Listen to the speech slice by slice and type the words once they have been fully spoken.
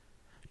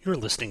You're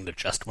listening to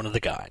Just One of the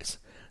Guys,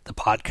 the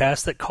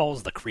podcast that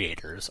calls the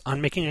creators on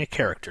making a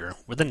character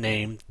with a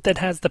name that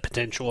has the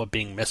potential of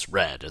being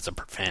misread as a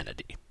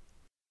profanity.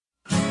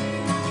 Forgotten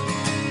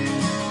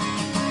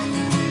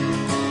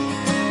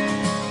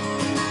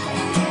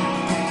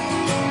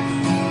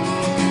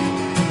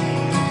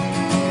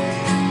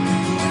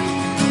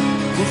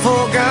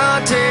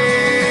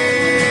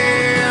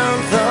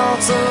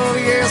thoughts of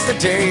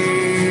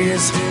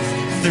yesterdays.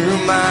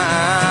 Through my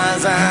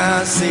eyes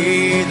I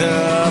see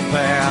the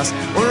past.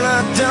 Well,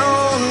 I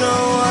don't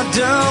know why.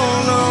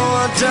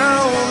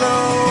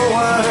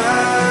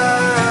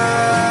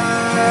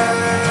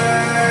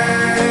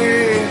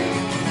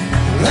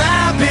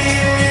 I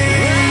believe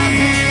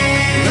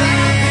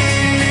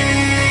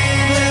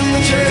in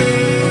the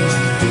truth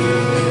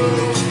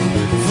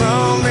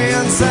from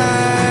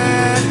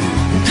inside.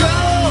 Go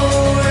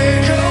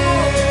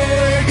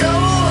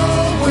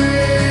away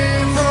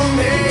from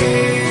me.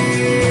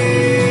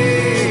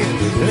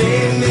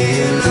 Leave me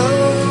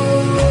alone.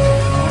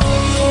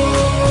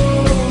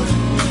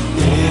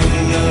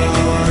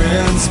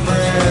 Ignorance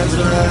spreads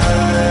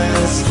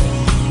lies.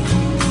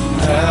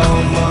 How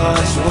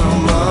much will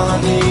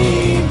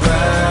money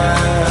buy?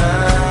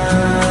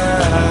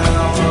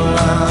 Well,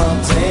 I'll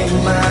take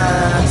my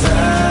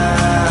time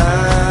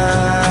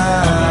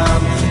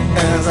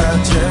as I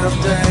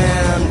drift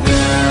and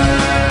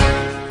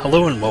die.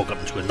 Hello and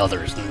welcome to another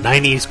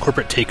 90s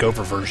corporate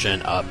takeover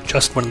version of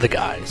Just One of the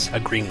Guys, a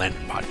Green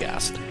Lantern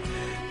podcast.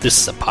 This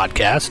is a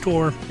podcast,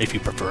 or if you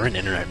prefer, an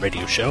internet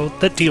radio show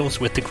that deals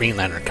with the Green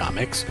Lantern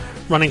comics,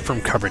 running from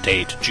cover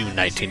date June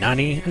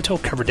 1990 until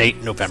cover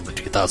date November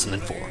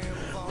 2004,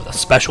 with a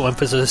special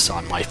emphasis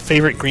on my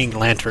favorite Green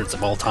Lanterns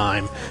of all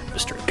time,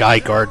 Mr. Guy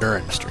Gardner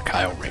and Mr.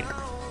 Kyle Rayner.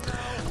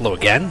 Hello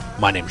again,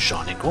 my name is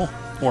Sean Engel,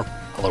 or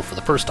hello for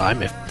the first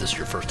time if this is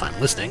your first time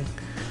listening.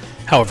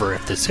 However,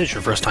 if this is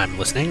your first time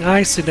listening,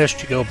 I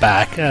suggest you go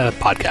back a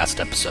podcast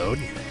episode,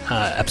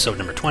 episode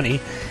number 20,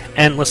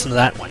 and listen to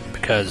that one,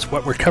 because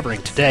what we're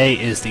covering today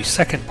is the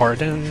second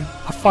part in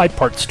a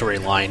 5-part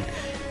storyline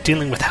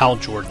dealing with Hal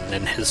Jordan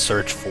and his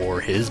search for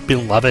his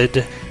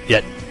beloved,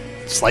 yet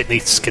slightly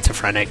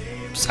schizophrenic,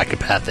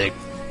 psychopathic,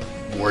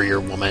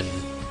 warrior woman,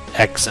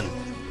 ex and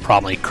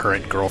probably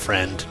current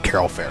girlfriend,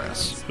 Carol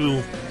Ferris,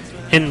 who,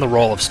 in the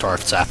role of Star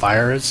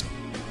Sapphire, has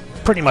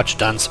pretty much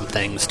done some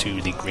things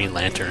to the Green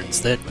Lanterns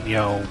that,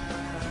 really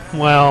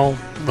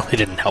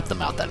didn't help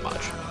them out that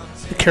much.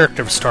 The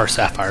character of Star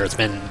Sapphire has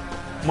been,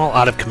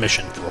 out of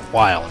commission for a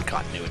while in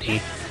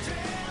continuity.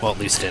 Well, at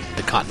least in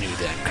the continuity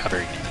that I'm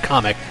covering in the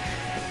comic.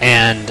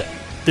 And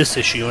this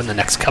issue and the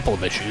next couple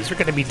of issues are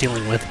going to be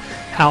dealing with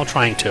Hal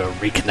trying to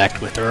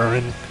reconnect with her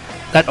in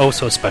that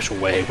oh-so-special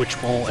way,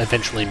 which will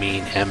eventually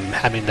mean him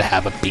having to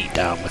have a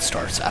beatdown with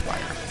Star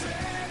Sapphire.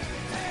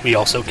 We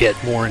also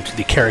get more into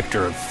the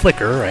character of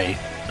Flicker,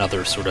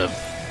 another sort of,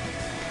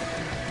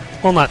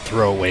 not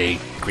throwaway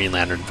Green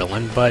Lantern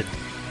villain, but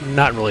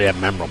not really a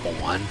memorable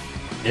one.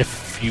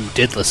 If you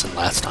did listen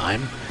last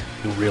time,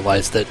 you'll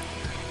realize that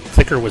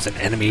Flicker was an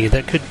enemy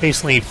that could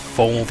basically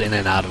fold in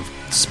and out of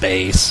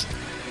space,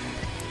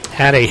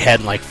 had a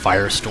head like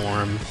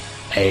Firestorm,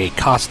 a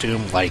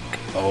costume like,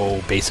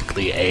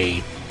 basically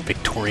a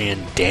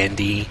Victorian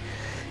dandy,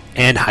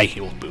 and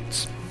high-heeled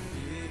boots.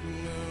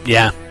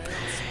 Yeah,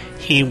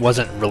 he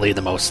wasn't really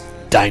the most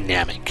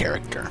dynamic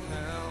character.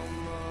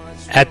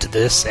 Add to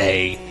this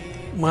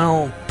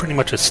pretty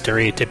much a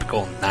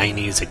stereotypical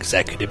 90s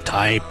executive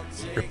type,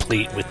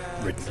 replete with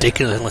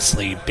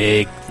ridiculously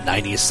big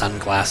 90s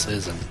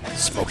sunglasses and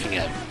smoking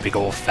a big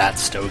old fat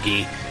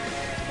stogie,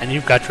 and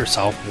you've got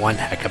yourself one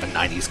heck of a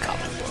 90s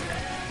comic book.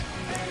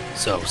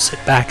 So sit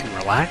back and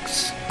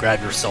relax,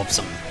 grab yourself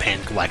some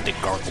Pan-Galactic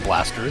Gargle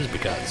Blasters,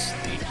 because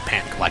the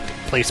Pan-Galactic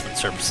Placement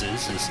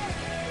Services is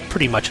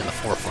pretty much in the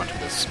forefront of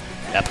this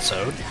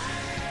episode,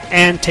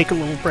 and take a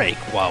little break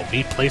while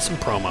we play some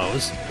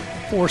promos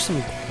for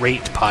some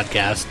great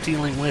podcasts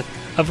dealing with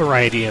a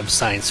variety of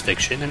science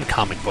fiction and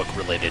comic book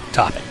related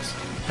topics.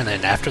 And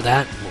then after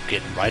that, we'll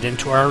get right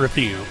into our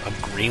review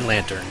of Green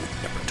Lantern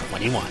number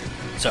 21.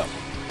 So,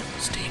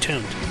 stay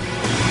tuned.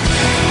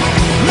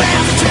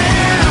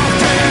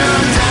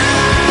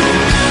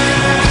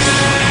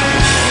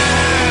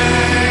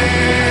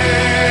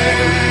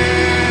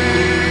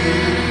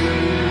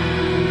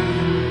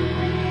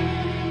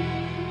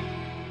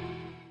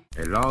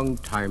 A long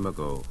time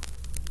ago,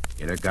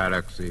 in a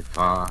galaxy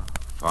far,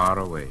 far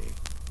away,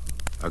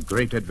 a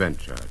great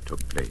adventure took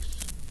place.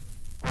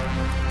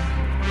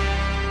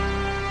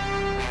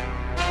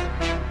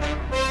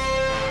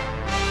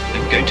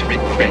 I'm going to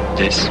regret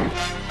this.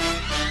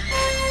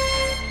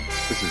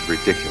 This is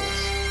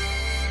ridiculous.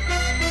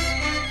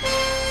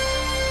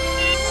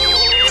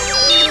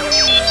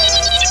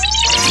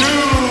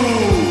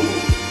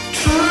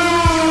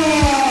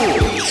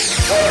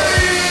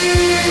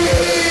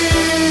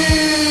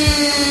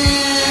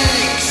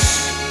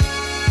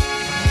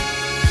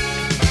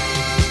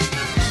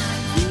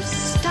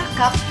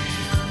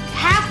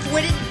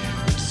 Half-witted,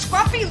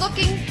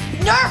 scruffy-looking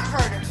nerf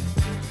herder.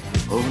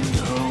 Oh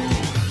no.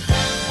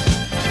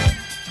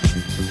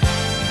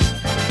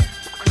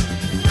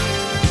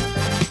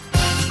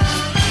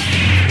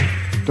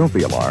 don't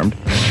be alarmed.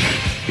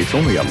 It's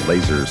only a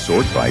laser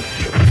sword fight.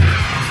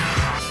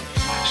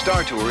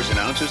 Star Tours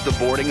announces the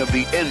boarding of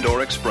the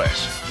Endor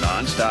Express,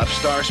 non-stop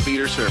star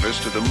speeder service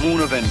to the moon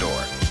of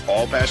Endor.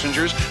 All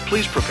passengers,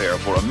 please prepare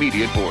for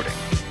immediate boarding.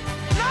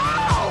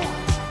 No!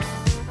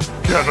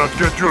 Cannot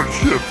get your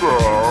ship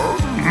out.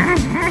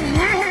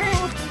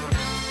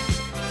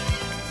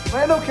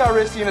 Lando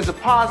Calrissian is a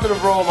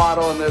positive role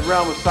model in the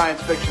realm of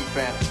science fiction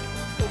fans.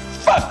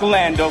 Fuck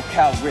Lando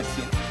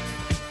Calrissian.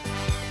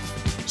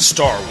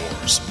 Star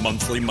Wars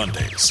Monthly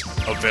Mondays.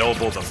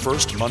 Available the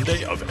first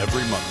Monday of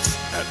every month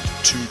at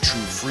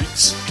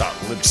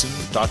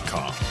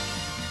twotruefreaks.libsyn.com.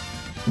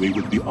 We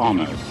would be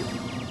honored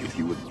if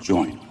you would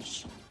join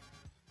us.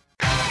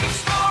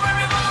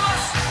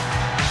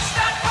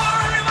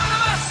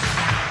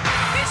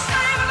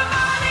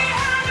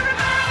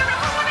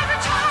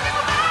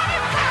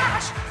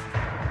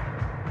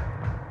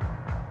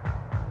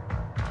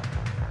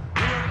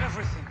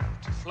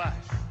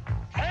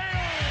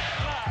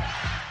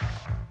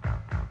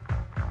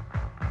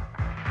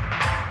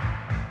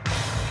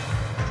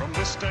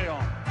 This day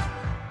on,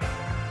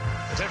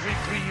 that every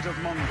breed of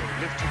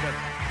Mongo live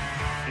together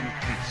in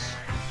peace.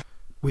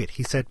 Wait,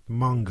 he said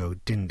Mongo,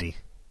 didn't he?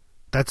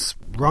 That's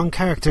wrong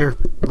character,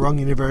 wrong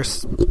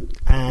universe,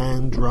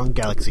 and wrong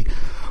galaxy.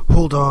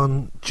 Hold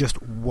on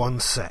just one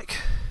sec.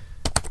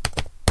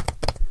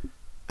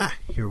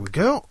 Here we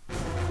go.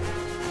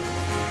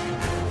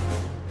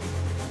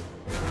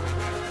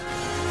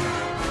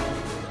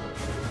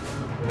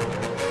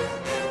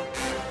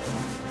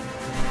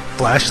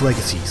 Flash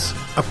Legacies,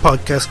 a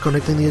podcast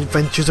connecting the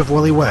adventures of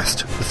Wally West,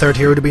 the third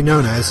hero to be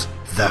known as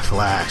The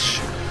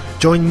Flash.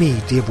 Join me,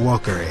 Dave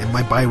Walker, in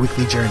my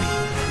bi-weekly journey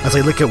as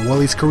I look at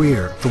Wally's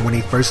career from when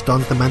he first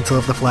donned the mantle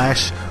of The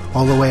Flash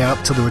all the way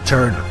up to the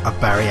return of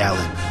Barry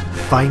Allen.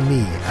 Find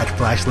me at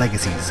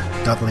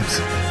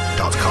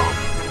flashlegacies.libsyn.com.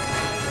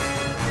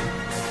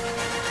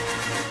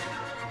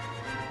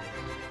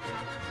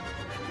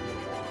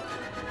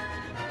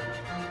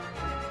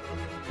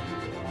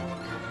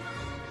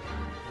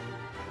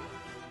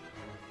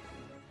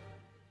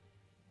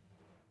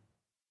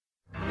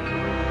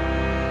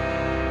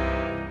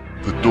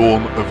 The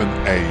dawn of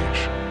an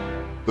age.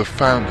 The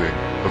founding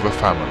of a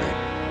family.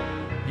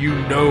 You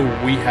know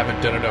we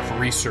haven't done enough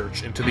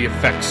research into the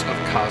effects of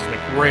cosmic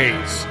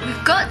rays.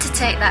 We've got to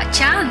take that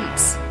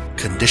chance.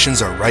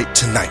 Conditions are right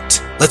tonight.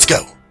 Let's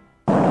go.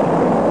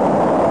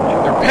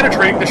 They're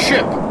penetrating the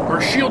ship. Our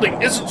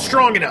shielding isn't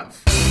strong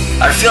enough.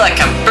 I feel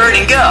like I'm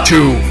burning up.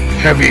 Too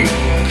heavy.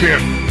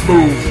 Can't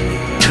move.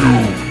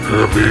 Too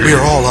heavy. We're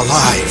all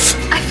alive.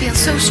 I feel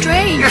so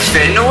strange. You're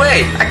fading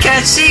away. I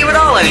can't see you at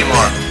all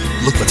anymore.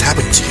 Look what's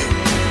happening to you.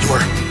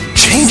 You're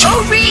changing.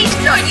 Oh, Reed,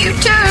 not you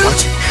too.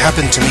 What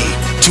happened to me?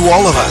 To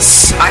all of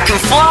us. I can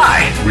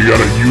fly. We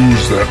gotta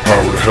use that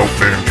power to help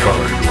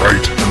mankind,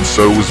 right? And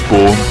so was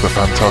born the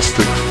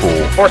Fantastic Four.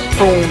 For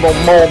soon the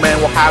Mole Man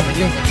will have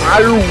the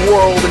entire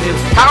world in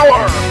his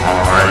power.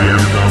 I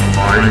am the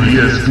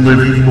mightiest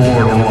living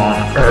mortal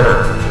on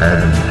Earth,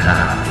 and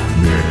half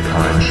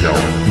mankind shall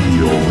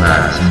feel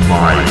that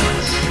might.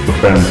 The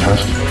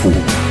Fantastic Four.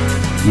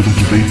 Little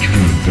do they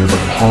dream they're the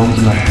palms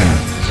in the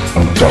hands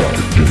of Dr.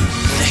 Doom.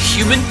 The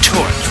Human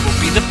Torch will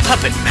be the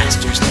Puppet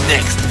Master's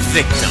next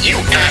victim. You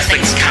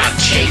Earthlings can't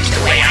change the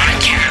way I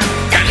can.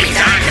 That means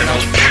I'm the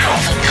most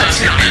powerful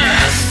person on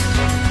Earth.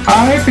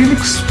 I've been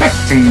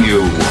expecting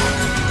you,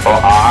 for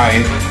I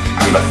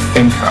am the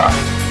Thinker.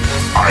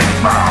 I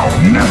vow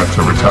never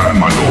to return,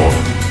 my lord,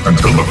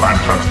 until the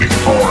Fantastic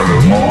Four are no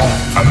more,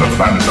 and the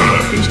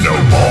Phantom is no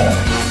more.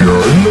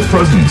 You're in the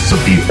presence of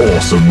the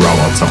awesome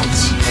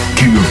Ralatot,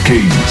 King of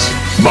Kings,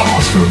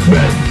 Master of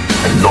Men,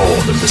 and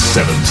Lord of the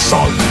Seven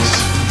Suns.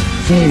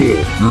 Fool,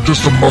 you're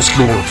just a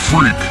muscular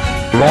freak,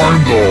 but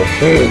I'm the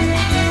Hulk.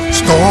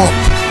 Stop!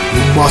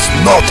 You must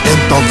not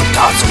enter the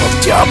castle of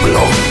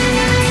Diablo.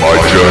 My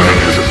journey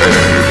has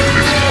ended.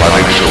 This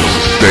planet shall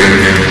sustain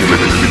until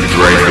it has been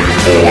drained of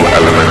all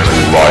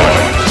elemental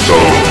life. So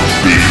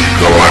speaks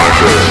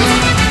Galactus.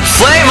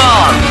 Flame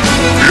on!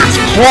 It's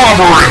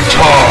clobbering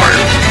time!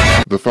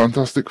 The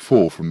Fantastic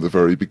Four from the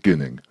very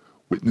beginning.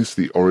 Witness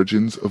the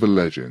origins of a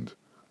legend.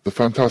 The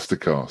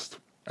Fantasticast.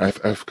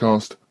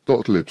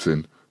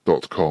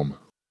 ffcast.libsyn.com.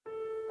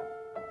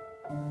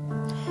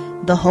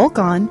 The Hulk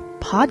On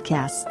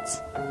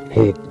Podcasts.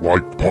 Hulk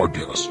like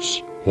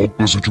podcasts. Hulk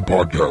listen to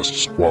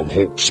podcasts while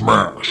Hulk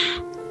smash.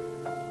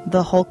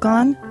 The Hulk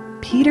On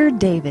Peter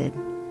David.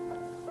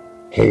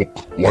 Hulk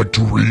like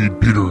to read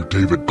Peter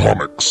David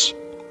comics.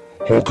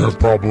 Hulk have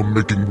problem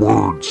making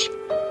words.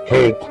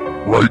 Hulk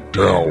write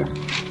down.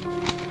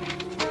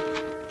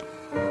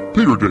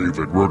 Peter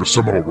David wrote a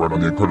seminal run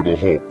on The Incredible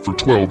Hulk for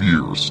 12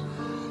 years.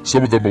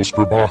 Some of the most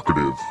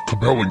provocative,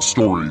 compelling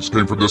stories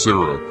came from this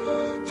era,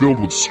 filled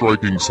with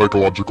striking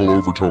psychological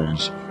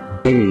overtones,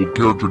 bold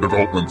character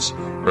developments,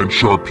 and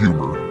sharp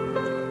humor.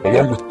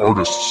 Along with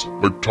artists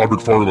like Todd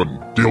McFarlane,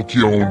 Dale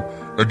Keown,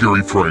 and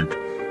Gary Frank,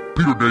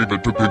 Peter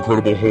David took The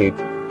Incredible Hulk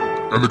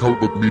and the comic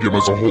book medium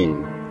as a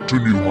whole to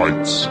new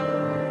heights.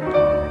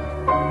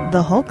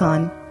 The Hulk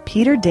On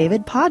Peter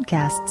David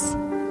Podcasts.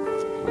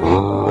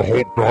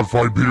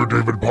 Hulk.fight Peter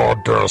David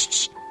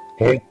Podcasts.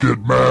 Hulk get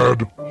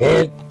mad.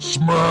 Hulk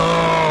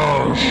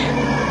smash!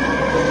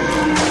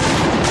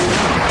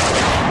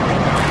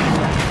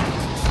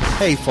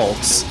 Hey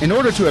folks, in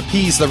order to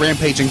appease the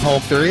rampaging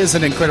Hulk, there is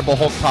an Incredible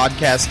Hulk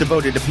podcast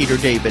devoted to Peter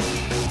David.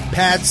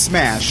 Pad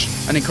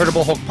Smash, an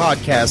Incredible Hulk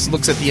podcast,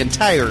 looks at the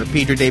entire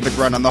Peter David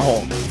run on the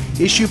Hulk,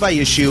 issue by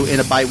issue in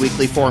a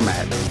bi-weekly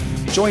format.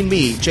 Join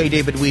me, J.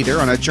 David Weeder,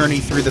 on a journey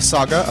through the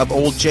saga of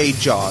Old J.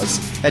 Jaws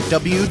at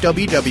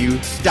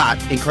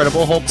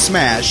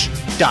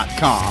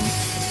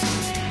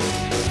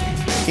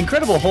www.IncredibleHulkSmash.com.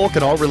 Incredible Hulk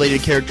and all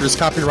related characters,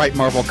 copyright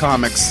Marvel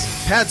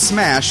Comics. Pad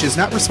Smash is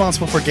not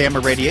responsible for gamma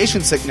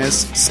radiation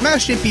sickness,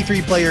 smashed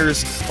MP3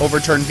 players,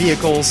 overturned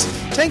vehicles,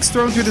 tanks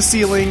thrown through the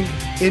ceiling,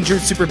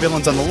 injured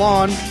supervillains on the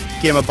lawn,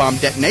 gamma bomb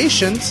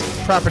detonations,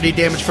 property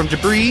damage from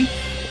debris,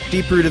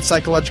 deep-rooted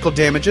psychological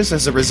damages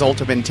as a result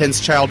of intense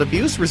child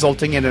abuse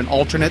resulting in an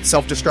alternate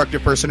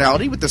self-destructive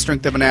personality with the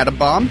strength of an atom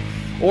bomb,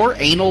 or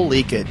anal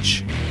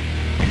leakage.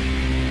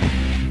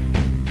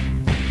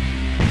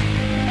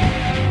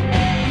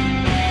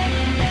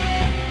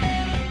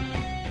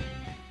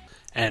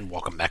 And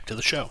welcome back to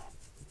the show.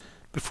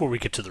 Before we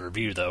get to the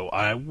review, though,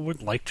 I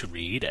would like to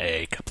read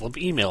a couple of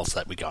emails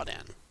that we got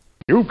in.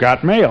 You've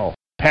got mail.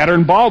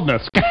 Pattern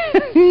baldness.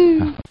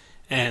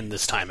 And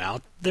this time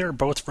out, they're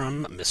both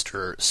from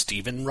Mr.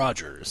 Steven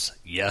Rogers.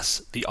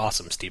 Yes, the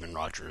awesome Steven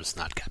Rogers,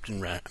 not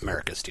Captain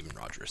America Steven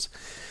Rogers.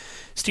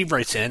 Steve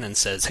writes in and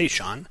says, "Hey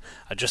Sean,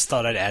 I just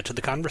thought I'd add to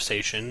the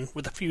conversation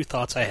with a few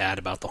thoughts I had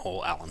about the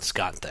whole Alan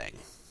Scott thing."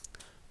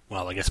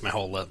 Well, I guess my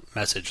whole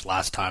message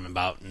last time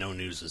about no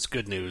news is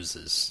good news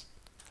is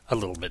a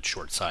little bit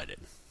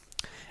short-sighted.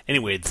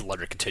 Anyway, the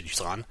letter continues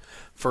on.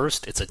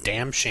 First, it's a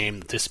damn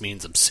shame that this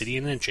means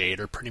Obsidian and Jade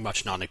are pretty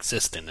much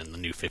non-existent in the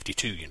New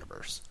 52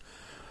 universe.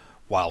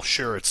 While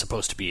sure it's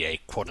supposed to be a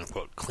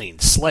quote-unquote clean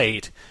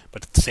slate,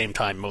 but at the same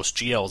time most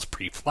GL's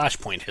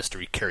pre-Flashpoint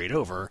history carried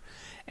over,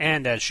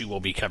 and as you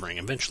will be covering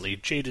eventually,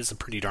 Jade is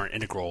pretty darn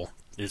integral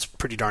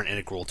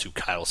to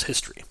Kyle's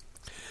history.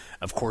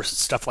 Of course,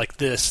 it's stuff like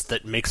this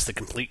that makes the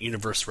complete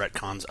universe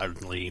retcons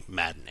utterly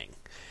maddening.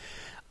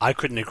 I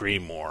couldn't agree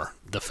more.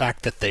 The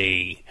fact that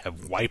they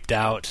have wiped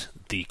out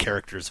the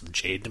characters of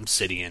Jade and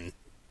Obsidian,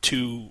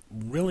 two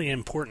really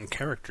important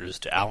characters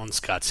to Alan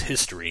Scott's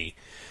history,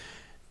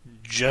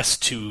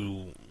 just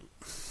to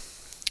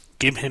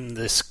give him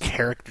this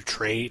character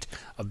trait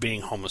of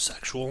being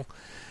homosexual,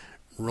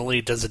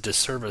 really does a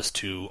disservice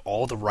to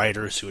all the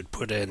writers who had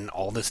put in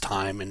all this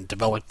time in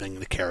developing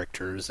the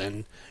characters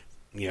and,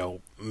 you know,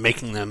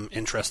 making them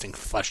interesting,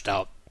 fleshed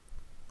out,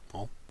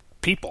 well,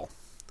 people.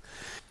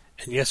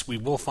 And yes, we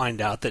will find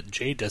out that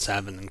Jade does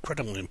have an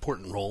incredibly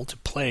important role to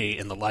play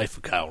in the life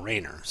of Kyle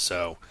Rayner,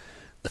 so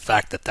the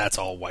fact that that's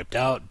all wiped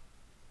out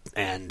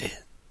and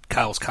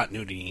Kyle's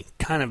continuity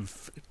kind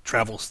of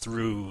travels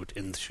through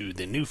into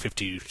the New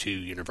 52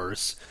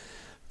 universe,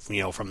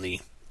 you know, from the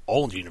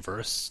old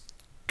universe,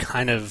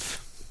 kind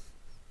of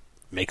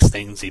makes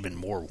things even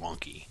more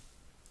wonky.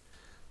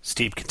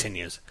 Steve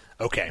continues,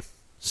 "Okay,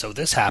 so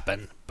this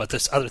happened, but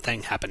this other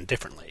thing happened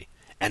differently,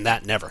 and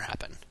that never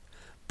happened.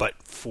 But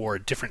for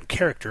a different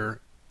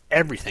character,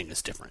 everything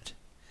is different.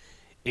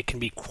 It can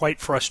be quite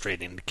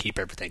frustrating to keep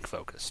everything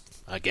focused."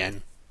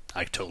 Again,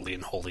 I totally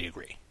and wholly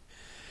agree.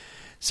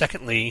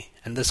 Secondly,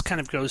 and this kind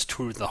of goes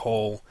to the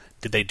whole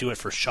did they do it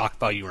for shock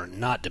value or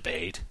not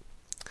debate.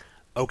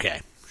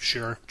 Okay,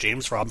 sure,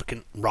 James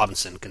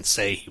Robinson can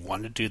say he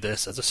wanted to do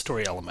this as a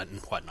story element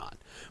and whatnot,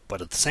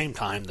 but at the same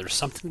time, there's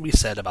something to be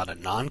said about a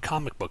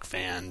non-comic book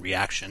fan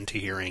reaction to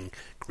hearing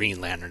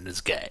Green Lantern is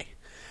gay.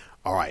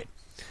 Alright,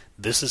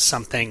 this is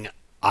something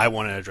I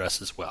want to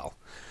address as well.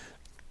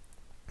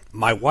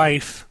 My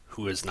wife,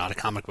 who is not a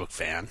comic book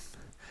fan,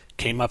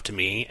 came up to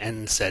me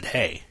and said,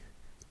 "Hey,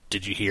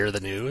 did you hear the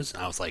news?"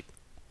 And I was like,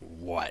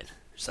 "What?"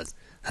 She said,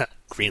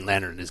 "Green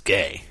Lantern is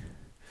gay."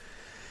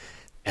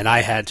 And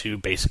I had to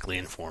basically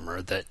inform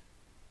her that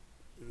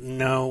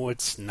no,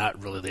 it's not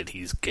really that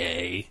he's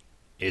gay.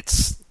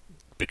 It's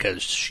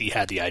because she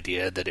had the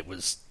idea that it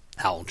was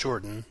Hal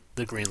Jordan,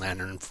 the Green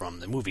Lantern from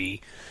the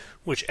movie,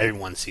 which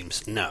everyone seems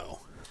to know.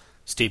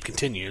 Steve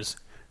continues,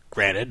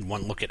 "Granted,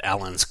 one look at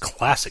Alan's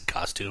classic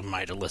costume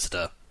might elicit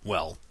a,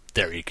 well,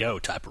 there you go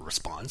type of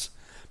response,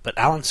 but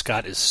Alan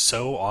Scott is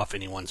so off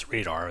anyone's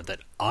radar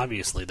that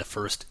obviously the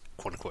first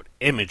quote-unquote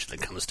image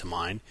that comes to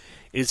mind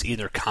is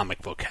either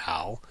comic book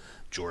Hal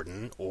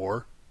Jordan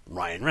or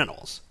Ryan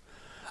Reynolds.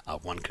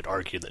 One could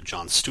argue that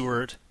Jon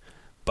Stewart,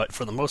 but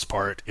for the most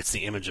part, it's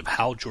the image of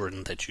Hal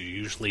Jordan that you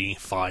usually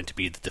find to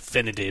be the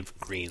definitive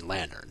Green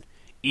Lantern,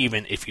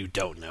 even if you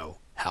don't know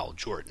Hal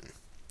Jordan.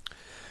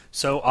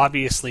 So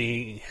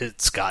obviously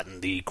it's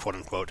gotten the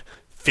quote-unquote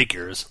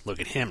figures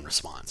look at him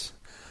response.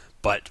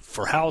 But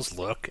for Hal's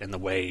look and the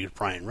way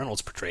Ryan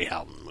Reynolds portrayed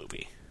Hal in the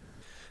movie.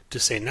 To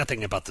say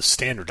nothing about the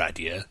standard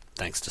idea,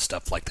 thanks to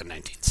stuff like the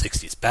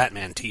 1960s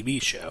Batman TV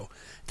show,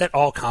 that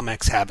all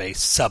comics have a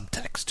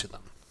subtext to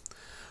them.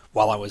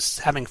 While I was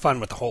having fun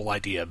with the whole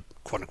idea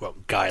of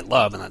quote-unquote guy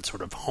love and that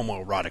sort of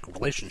homoerotic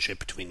relationship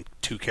between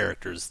two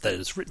characters that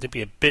is written to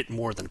be a bit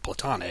more than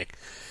platonic,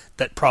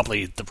 that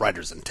probably the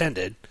writers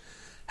intended,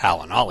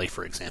 Hal and Ollie,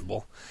 for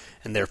example,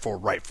 and therefore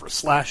right for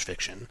slash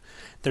fiction,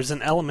 there's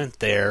an element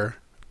there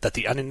that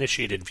the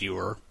uninitiated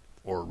viewer,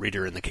 or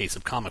reader in the case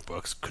of comic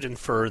books, could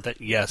infer that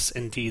yes,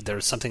 indeed,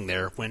 there's something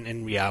there, when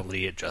in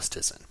reality it just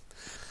isn't.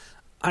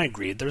 I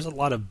agree, there's a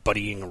lot of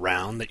buddying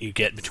around that you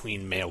get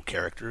between male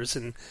characters,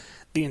 and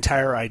the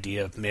entire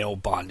idea of male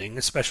bonding,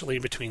 especially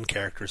between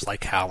characters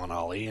like Hal and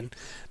Ollie, and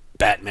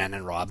Batman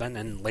and Robin,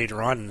 and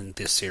later on in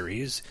this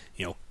series,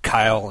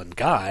 Kyle and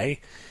Guy,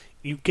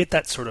 you get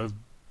that sort of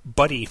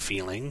buddy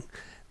feeling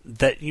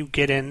that you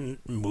get in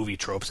movie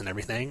tropes and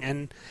everything,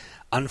 and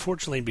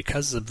unfortunately,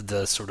 because of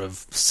the sort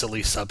of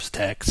silly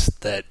subtext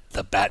that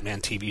the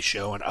Batman TV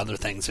show and other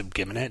things have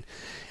given it,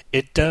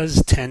 it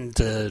does tend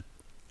to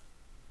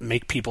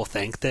make people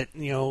think that,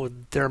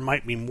 there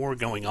might be more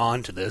going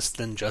on to this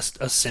than just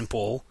a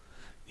simple,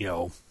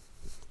 to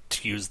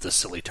use the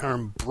silly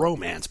term,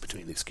 bromance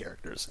between these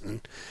characters.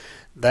 And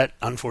that,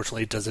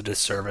 unfortunately, does a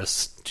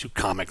disservice to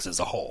comics as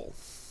a whole.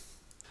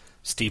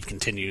 Steve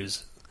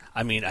continues,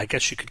 I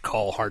guess you could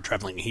call Hard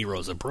Traveling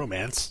Heroes a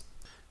bromance.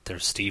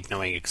 There's Steve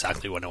knowing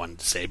exactly what I wanted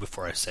to say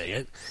before I say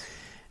it.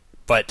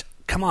 But,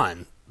 come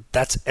on,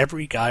 that's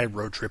every guy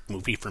road trip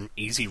movie from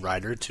Easy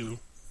Rider to,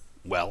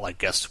 well, I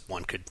guess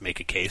one could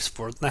make a case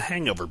for The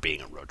Hangover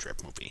being a road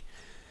trip movie.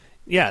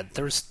 Yeah,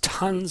 there's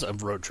tons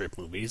of road trip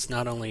movies,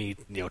 not only,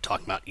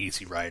 talking about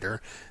Easy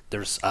Rider,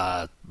 there's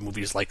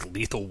movies like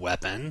Lethal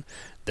Weapon,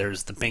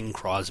 there's the Bing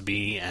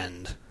Crosby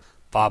and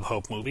Bob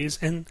Hope movies,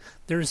 and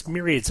there's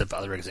myriads of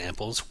other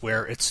examples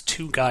where it's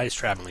two guys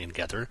traveling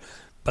together,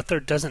 but there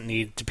doesn't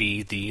need to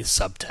be the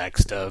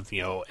subtext of,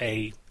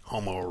 a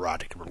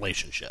homoerotic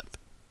relationship.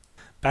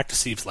 Back to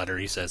Steve's letter,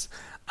 he says,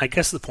 I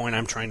guess the point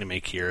I'm trying to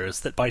make here is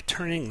that by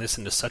turning this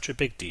into such a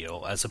big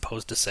deal, as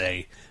opposed to,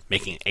 say,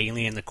 making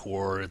Alien the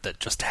core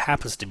that just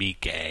happens to be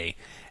gay,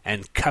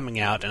 and coming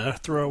out in a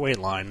throwaway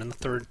line in the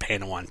third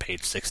panel on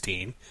page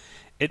 16,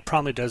 it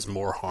probably does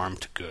more harm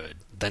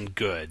than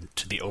good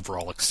to the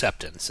overall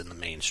acceptance in the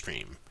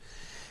mainstream.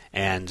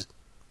 And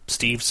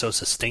Steve so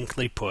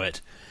succinctly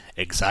put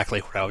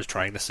exactly what I was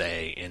trying to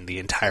say in the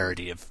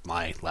entirety of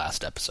my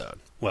last episode.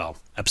 Well,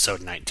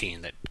 episode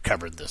 19 that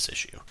covered this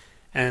issue.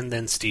 And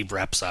then Steve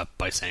wraps up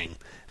by saying,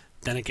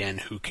 then again,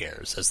 who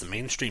cares, as the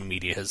mainstream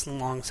media has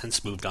long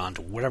since moved on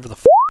to whatever the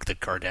the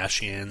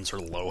Kardashians or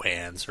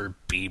Lohans or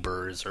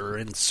Biebers or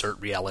insert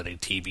reality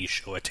TV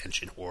show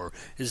attention whore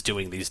is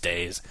doing these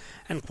days,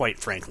 and quite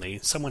frankly,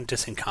 someone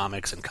dissing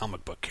comics and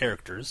comic book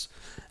characters,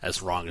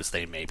 as wrong as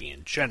they may be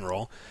in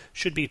general,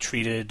 should be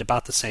treated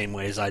about the same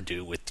way as I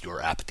do with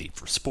your apathy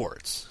for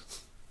sports.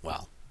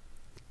 Well,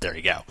 there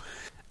you go.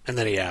 And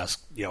then he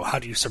asked, how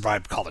do you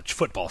survive college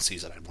football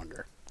season, I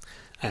wonder?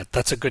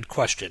 That's a good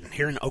question.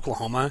 Here in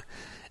Oklahoma,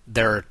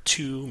 there are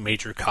two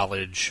major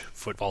college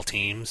football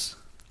teams,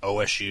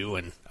 OSU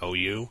and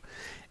OU,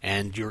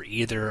 and you're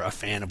either a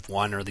fan of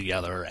one or the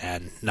other,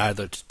 and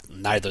neither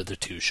the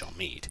two shall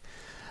meet.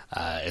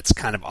 It's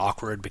kind of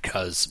awkward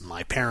because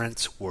my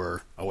parents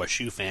were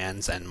OSU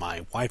fans, and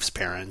my wife's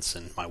parents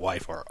and my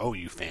wife are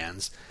OU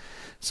fans,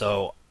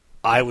 so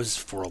I was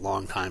for a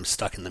long time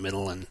stuck in the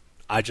middle, and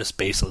I just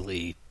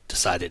basically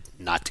decided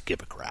not to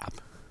give a crap.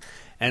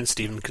 And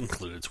Stephen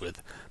concludes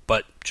with,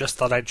 but just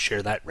thought I'd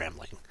share that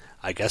rambling.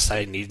 I guess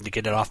I needed to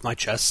get it off my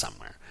chest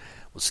somewhere.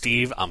 Well,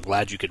 Steve, I'm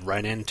glad you could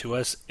write in to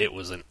us. It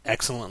was an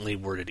excellently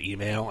worded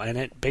email, and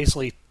it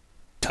basically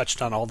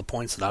touched on all the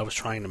points that I was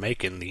trying to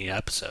make in the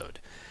episode.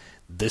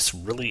 This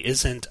really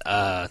isn't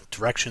a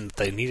direction that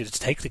they needed to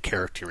take the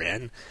character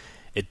in.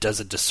 It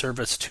does a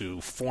disservice to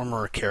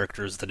former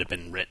characters that have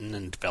been written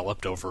and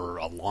developed over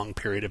a long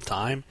period of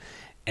time,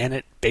 and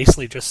it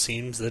basically just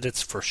seems that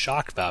it's for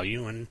shock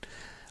value and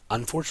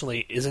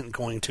unfortunately isn't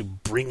going to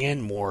bring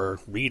in more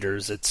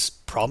readers. It's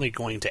probably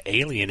going to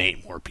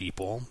alienate more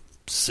people,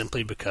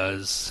 simply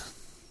because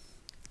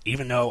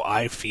even though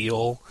I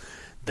feel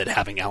that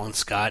having Alan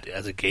Scott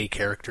as a gay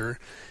character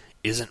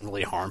isn't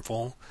really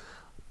harmful,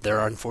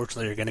 there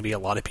unfortunately are going to be a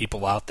lot of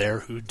people out there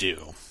who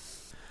do.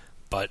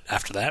 But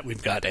after that,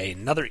 we've got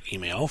another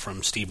email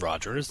from Steve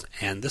Rogers,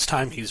 and this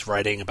time he's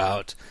writing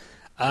about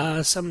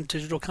some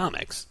digital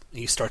comics.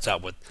 He starts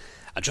out with,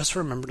 I just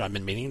remembered I've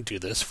been meaning to do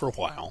this for a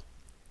while,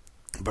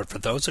 but for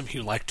those of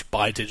you who like to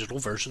buy digital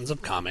versions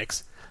of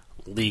comics,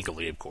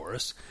 legally of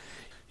course,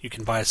 you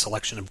can buy a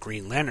selection of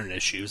Green Lantern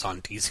issues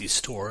on DC's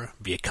store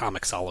via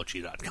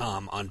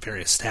Comixology.com on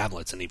various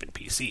tablets and even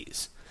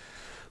PCs.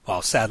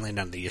 While sadly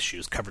none of the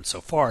issues covered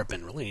so far have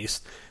been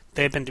released,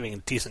 they have been doing a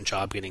decent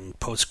job getting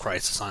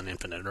post-Crisis on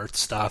Infinite Earth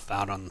stuff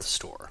out on the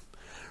store.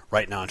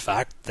 Right now, in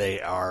fact,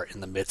 they are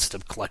in the midst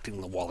of collecting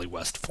the Wally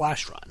West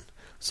Flash run,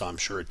 so I'm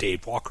sure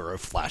Dave Walker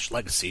of Flash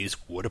Legacies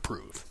would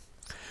approve.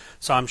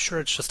 So I'm sure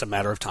it's just a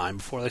matter of time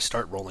before they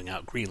start rolling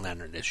out Green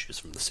Lantern issues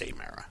from the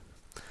same era.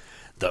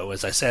 Though,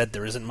 as I said,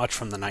 there isn't much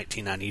from the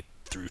 1990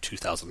 through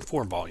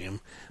 2004 volume,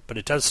 but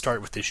it does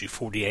start with issue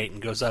 48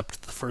 and goes up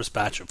to the first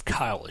batch of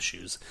Kyle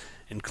issues,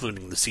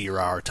 including the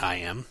Zero Hour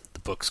tie-in, the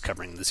books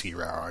covering the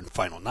Zero Hour and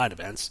Final Night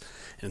events,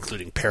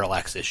 including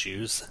Parallax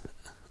issues.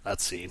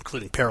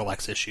 Including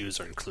Parallax issues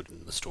are included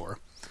in the store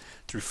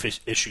through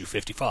issue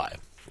 55,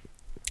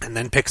 and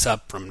then picks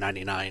up from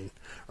 97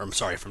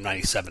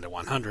 to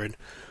 100,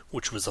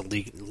 which was a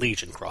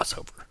Legion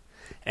crossover,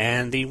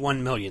 and the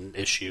 1 million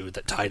issue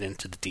that tied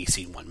into the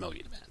DC 1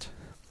 million event.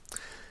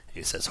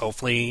 He says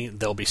hopefully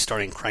they'll be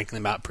starting cranking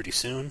them out pretty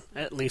soon,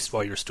 at least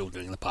while you're still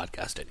doing the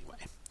podcast anyway.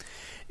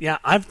 Yeah,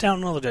 I've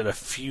downloaded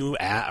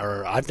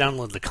I've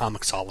downloaded the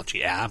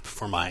Comixology app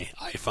for my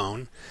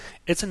iPhone.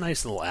 It's a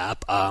nice little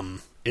app.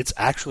 It's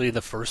actually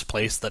the first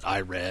place that I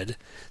read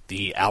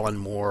the Alan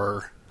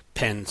Moore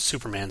penned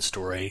Superman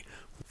story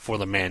For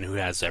the Man Who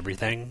Has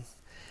Everything.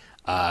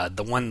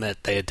 The one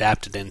that they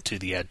adapted into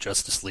the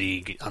Justice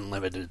League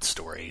Unlimited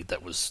story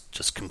that was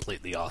just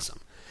completely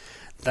awesome.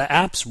 The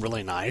app's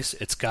really nice.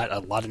 It's got a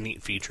lot of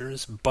neat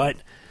features, but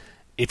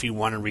if you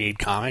want to read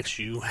comics,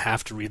 you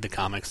have to read the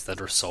comics that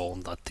are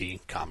sold at the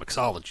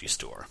Comixology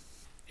store.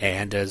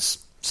 And as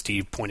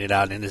Steve pointed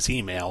out in his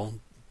email,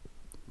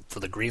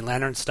 for the Green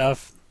Lantern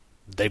stuff,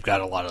 they've got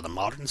a lot of the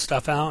modern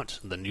stuff out,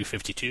 the New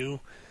 52.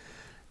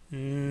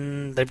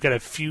 They've got a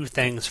few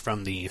things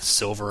from the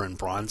Silver and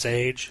Bronze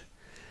Age.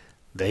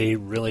 They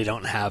really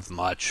don't have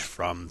much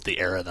from the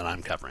era that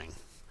I'm covering.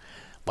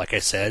 Like I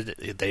said,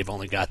 they've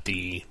only got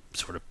the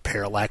sort of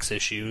Parallax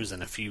issues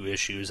and a few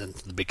issues in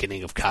the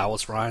beginning of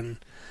Kyle's run,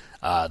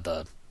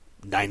 the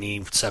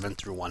 97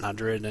 through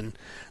 100, and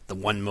the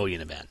 1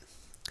 million event.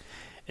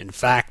 In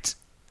fact,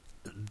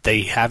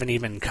 they haven't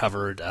even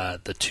covered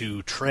the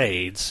two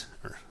trades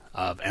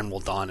of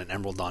Emerald Dawn and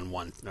Emerald Dawn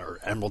 1, or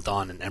Emerald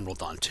Dawn and Emerald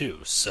Dawn 2.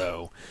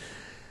 So,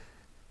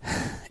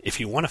 if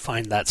you want to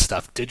find that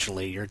stuff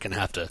digitally, you're going to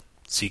have to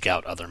seek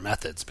out other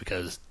methods,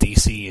 because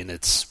DC in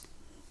its,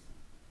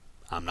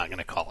 I'm not going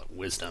to call it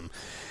wisdom,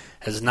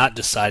 has not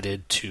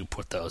decided to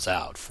put those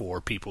out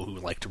for people who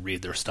like to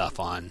read their stuff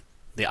on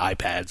the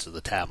iPads or the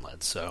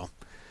tablets. So,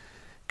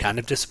 kind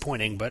of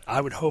disappointing, but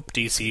I would hope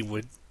DC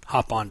would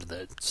hop onto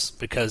this,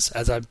 because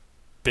as I've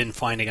been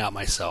finding out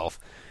myself,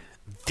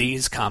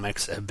 these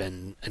comics have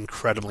been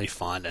incredibly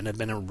fun and have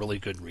been a really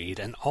good read,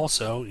 and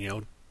also,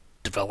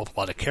 develop a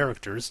lot of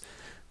characters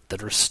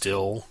that are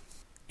still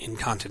in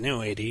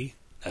continuity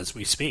as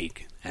we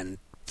speak. And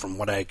from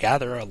what I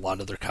gather, a lot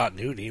of their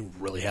continuity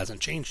really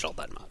hasn't changed all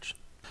that much.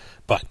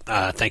 But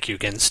thank you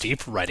again,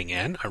 Steve, for writing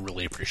in. I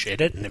really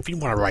appreciate it. And if you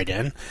want to write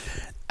in,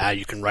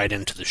 you can write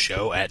into the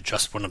show at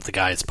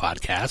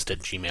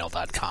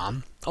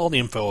justoneoftheguyspodcast@gmail.com. All the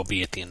info will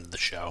be at the end of the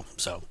show,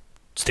 so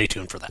stay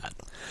tuned for that.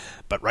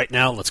 But right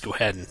now, let's go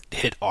ahead and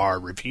hit our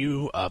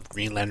review of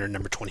Green Lantern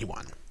number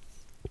 21.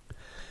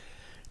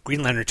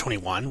 Green Lantern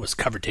 21 was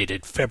cover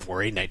dated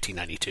February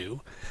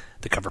 1992.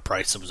 The cover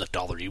price was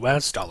 $1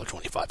 US,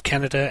 $1.25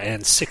 Canada,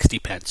 and 60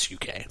 pence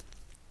UK.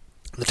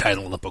 The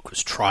title of the book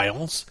was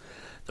Trials.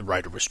 The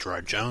writer was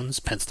Gerard Jones.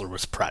 Penciler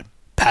was Pat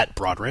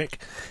Broderick.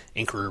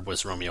 Inker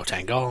was Romeo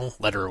Tanghal.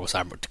 Letterer was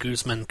Albert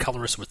Guzman.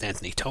 Colorist was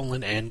Anthony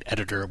Tolan. And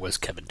editor was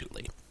Kevin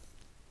Dooley.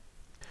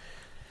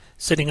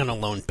 Sitting on a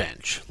lone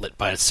bench, lit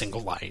by a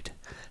single light,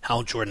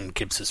 Hal Jordan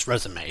gives his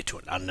resume to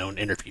an unknown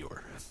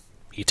interviewer.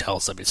 He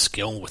tells of his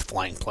skill with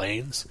flying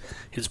planes,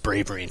 his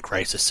bravery in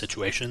crisis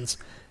situations,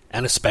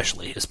 and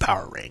especially his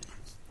power ring.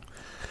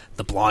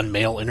 The blonde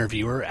male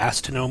interviewer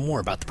asks to know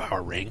more about the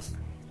power ring,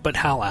 but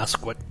Hal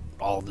asks what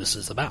all this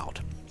is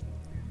about.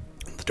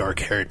 The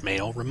dark-haired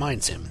male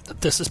reminds him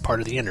that this is part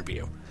of the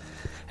interview,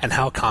 and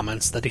Hal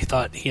comments that he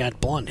thought he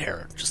had blonde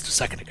hair just a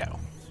second ago.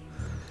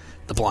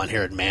 The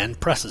blonde-haired man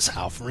presses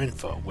Hal for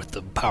info with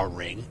the power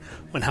ring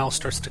when Hal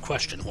starts to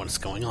question what is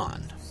going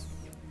on.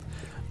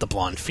 The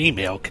blonde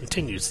female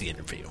continues the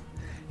interview,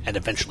 and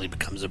eventually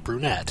becomes a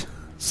brunette,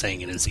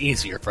 saying it is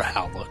easier for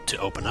Hal to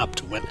open up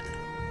to women.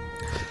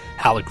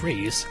 Hal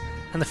agrees,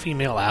 and the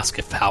female asks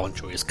if Hal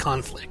enjoys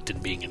conflict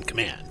and being in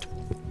command.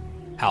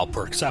 Hal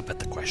perks up at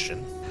the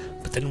question,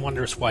 but then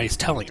wonders why he's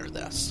telling her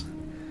this.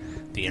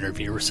 The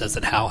interviewer says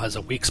that Hal has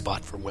a weak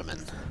spot for women.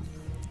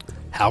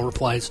 Hal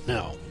replies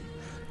no,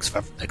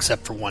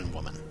 except for one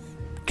woman,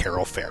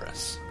 Carol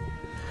Ferris.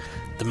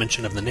 The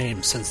mention of the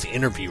name sends the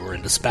interviewer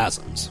into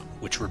spasms,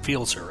 which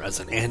reveals her as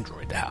an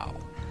android to Hal.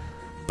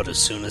 But as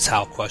soon as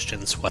Hal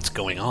questions what's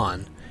going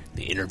on,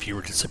 the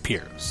interviewer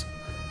disappears,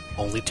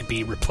 only to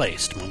be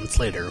replaced moments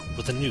later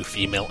with a new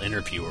female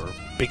interviewer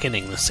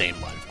beginning the same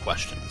line of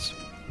questions.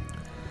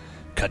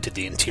 Cut to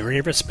the interior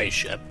of a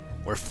spaceship,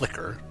 where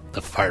Flicker,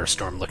 the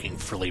firestorm-looking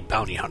frilly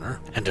bounty hunter,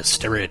 and a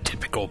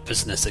stereotypical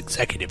business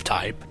executive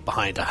type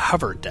behind a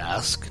hover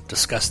desk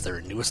discuss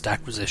their newest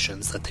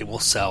acquisitions that they will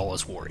sell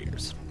as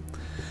warriors.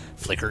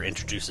 Flicker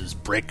introduces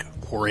Brick,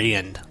 Hori,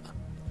 and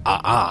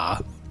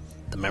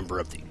the member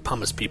of the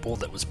Pumice people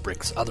that was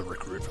Brick's other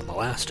recruit from the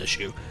last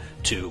issue,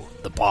 to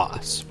the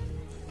boss,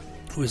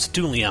 who is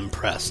duly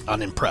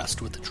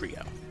unimpressed with the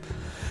trio.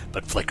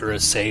 But Flicker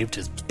has saved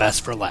his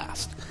best for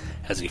last,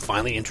 as he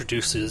finally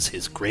introduces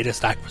his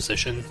greatest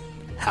acquisition,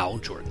 Hal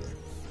Jordan.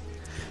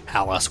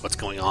 Hal asks what's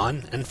going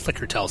on, and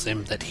Flicker tells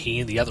him that he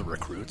and the other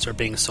recruits are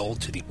being sold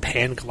to the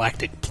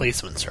Pan-Galactic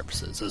Placement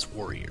Services as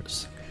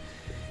warriors.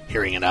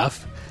 Hearing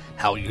enough,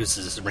 Hal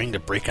uses his ring to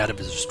break out of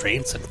his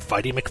restraints, and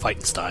Fighty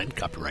McFightenstein,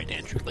 copyright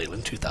Andrew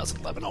Leyland,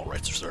 2011, all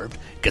rights reserved,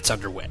 gets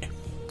underway.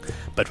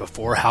 But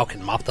before Hal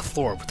can mop the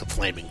floor with the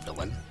flaming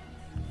villain,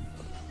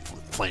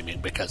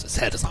 flaming because his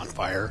head is on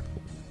fire,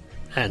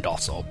 and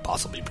also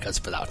possibly because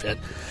of his outfit,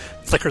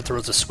 Flicker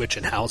throws a switch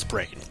in Hal's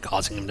brain,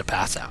 causing him to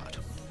pass out.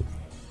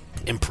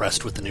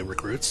 Impressed with the new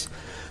recruits,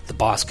 the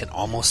boss can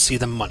almost see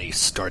the money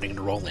starting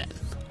to roll in.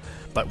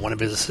 But one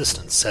of his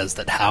assistants says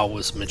that Hal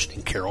was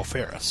mentioning Carol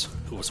Ferris,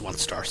 who was once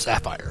Star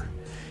Sapphire,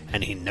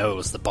 and he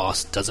knows the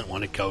boss doesn't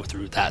want to go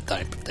through that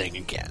type of thing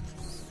again.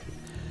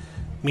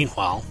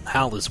 Meanwhile,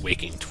 Hal is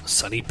waking to a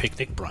sunny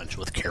picnic brunch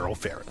with Carol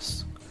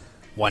Ferris.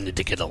 Wanted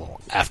to get a little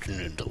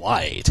afternoon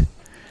delight,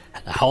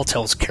 Hal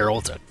tells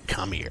Carol to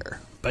come here,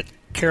 but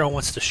Carol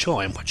wants to show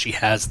him what she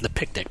has in the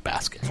picnic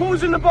basket.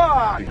 Who's in the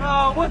box?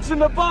 Oh, what's in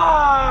the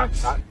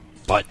box?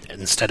 But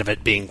instead of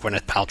it being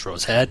Gwyneth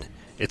Paltrow's head,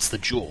 it's the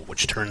jewel,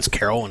 which turns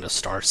Carol into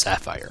Star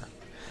Sapphire.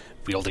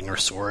 Wielding her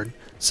sword,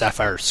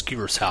 Sapphire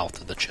skewers Hal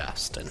through the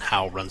chest, and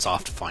Hal runs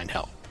off to find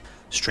help.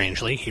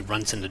 Strangely, he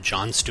runs into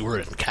John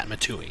Stewart and Katma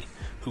Tui,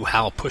 who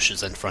Hal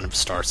pushes in front of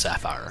Star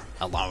Sapphire,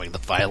 allowing the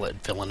violet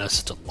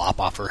villainess to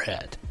lop off her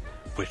head,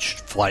 which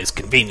flies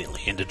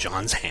conveniently into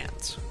John's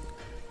hands.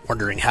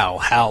 Wondering how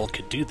Hal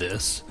could do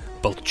this,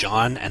 both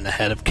John and the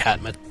head of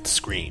Katma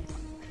scream,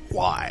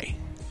 "Why?"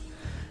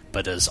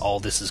 But as all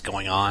this is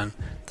going on,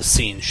 the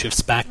scene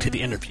shifts back to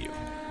the interview,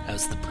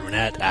 as the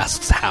brunette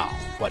asks Hal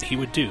what he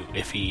would do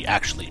if he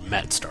actually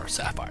met Star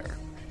Sapphire.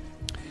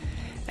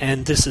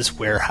 And this is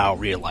where Hal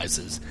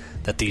realizes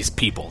that these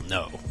people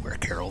know where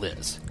Carol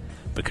is,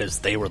 because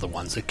they were the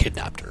ones that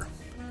kidnapped her.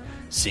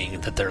 Seeing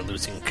that they're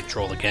losing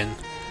control again,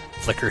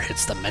 Flicker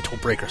hits the mental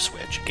breaker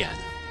switch again,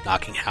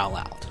 knocking Hal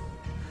out.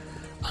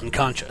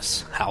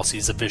 Unconscious, Hal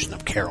sees a vision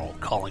of Carol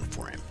calling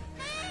for him,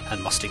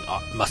 and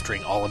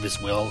mustering all of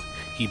his will,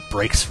 he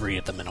breaks free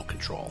of the mental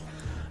control.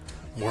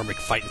 More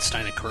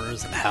McFightenstein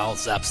occurs, and Hal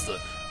zaps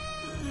the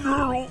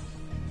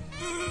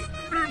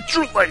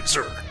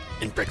neutralizer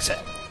in Brick's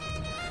head.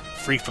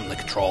 Free from the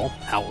control,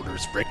 Hal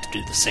orders Brick to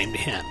do the same to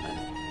him,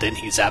 and then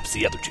he zaps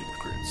the other two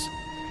recruits.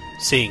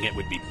 Seeing it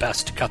would be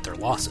best to cut their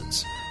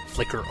losses,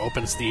 Flicker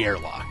opens the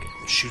airlock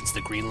and shoots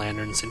the Green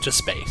Lanterns into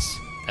space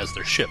as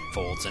their ship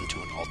folds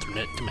into an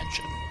alternate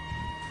dimension.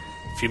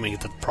 Fuming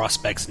that the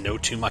prospects know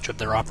too much of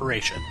their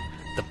operation,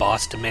 the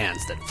boss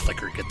demands that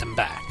Flicker get them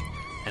back,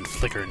 and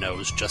Flicker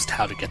knows just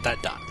how to get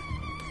that done.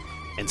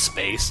 In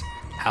space,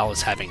 Hal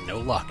is having no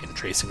luck in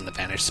tracing the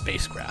vanished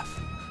spacecraft,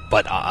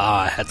 but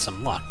had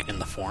some luck in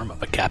the form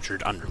of a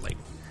captured underling.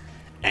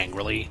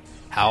 Angrily,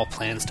 Hal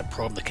plans to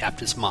probe the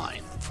captive's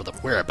mind for the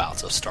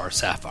whereabouts of Star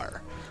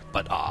Sapphire,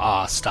 but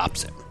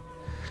stops him,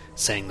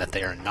 saying that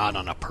they are not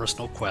on a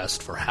personal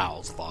quest for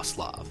Hal's lost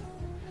love.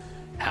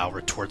 Hal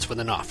retorts with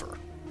an offer.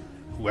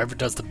 Whoever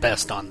does the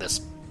best on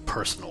this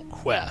personal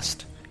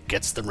quest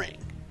gets the ring,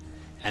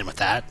 and with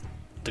that,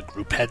 the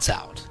group heads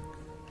out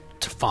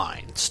to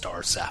find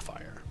Star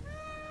Sapphire.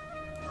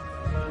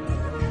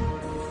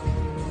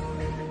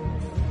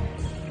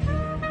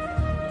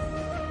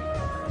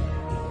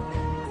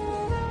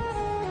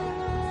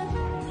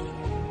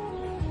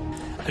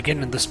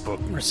 Again, in this book,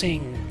 we're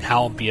seeing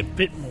Hal be a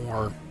bit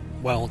more,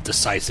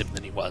 decisive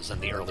than he was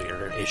in the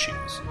earlier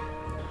issues.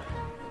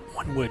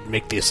 One would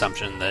make the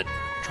assumption that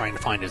trying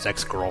to find his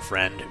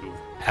ex-girlfriend, who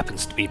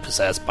happens to be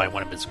possessed by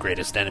one of his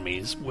greatest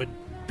enemies, would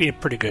be a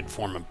pretty good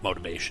form of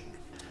motivation.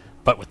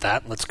 But with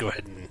that, let's go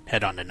ahead and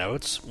head on to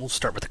notes. We'll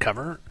start with the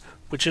cover,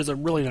 which is a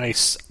really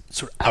nice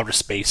sort of outer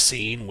space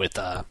scene with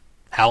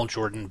Hal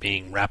Jordan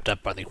being wrapped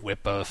up by the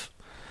whip of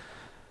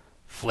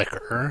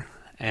Flicker,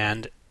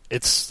 and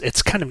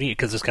it's kind of neat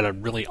because it's got a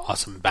really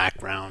awesome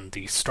background.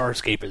 The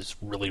starscape is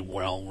really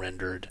well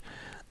rendered.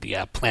 The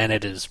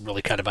planet is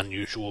really kind of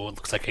unusual. It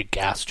looks like a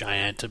gas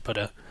giant,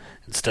 but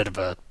instead of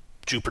a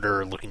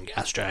Jupiter-looking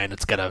gas giant,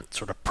 it's got a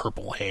sort of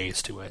purple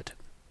haze to it.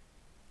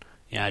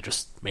 Yeah, I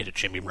just made a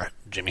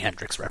Jimi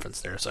Hendrix reference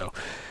there, so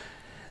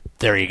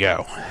there you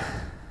go.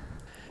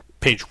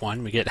 Page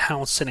 1, we get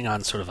Hal sitting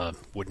on sort of a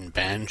wooden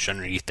bench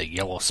underneath the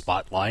yellow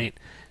spotlight,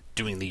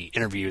 doing the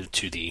interview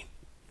to the,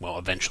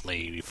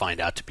 eventually we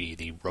find out to be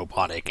the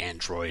robotic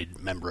android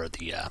member of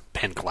the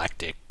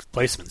Pan-Galactic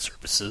Placement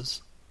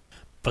Services.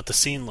 But the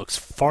scene looks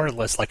far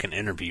less like an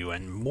interview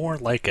and more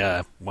like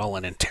an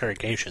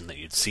interrogation that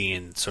you'd see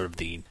in sort of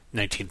the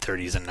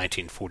 1930s and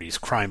 1940s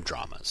crime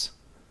dramas.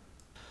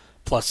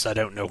 Plus, I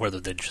don't know whether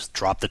they just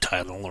dropped the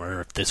title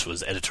or if this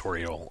was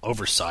editorial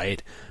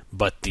oversight,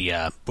 but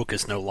the book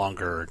is no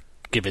longer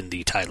given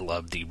the title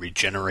of the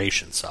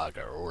Regeneration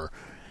Saga, or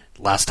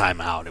last time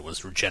out it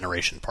was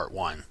Regeneration Part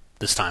 1.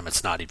 This time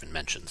it's not even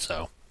mentioned,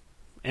 so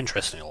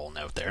interesting little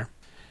note there.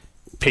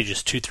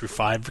 Pages 2 through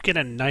 5, we get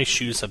a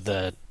nice use of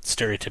the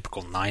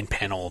stereotypical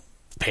 9-panel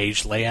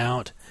page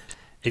layout,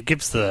 It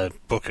gives the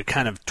book a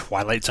kind of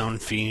Twilight Zone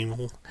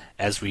feel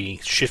as we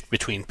shift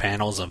between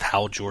panels of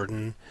Hal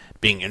Jordan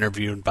being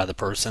interviewed by the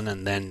person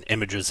and then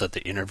images of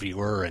the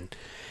interviewer, and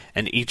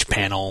each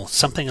panel,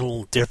 something a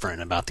little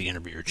different about the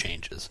interviewer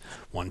changes.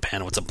 One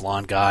panel it's a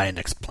blonde guy,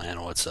 next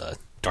panel it's a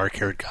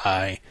dark-haired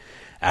guy,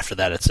 after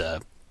that it's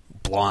a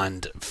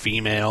blonde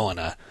female in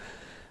a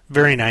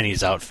very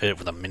 90s outfit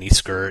with a mini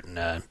skirt and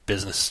a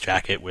business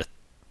jacket with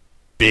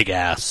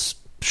big-ass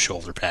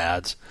shoulder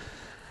pads.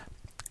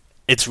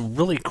 It's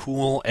really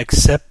cool,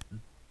 except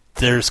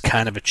there's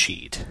kind of a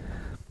cheat.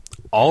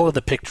 All of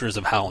the pictures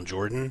of Hal and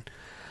Jordan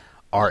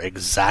are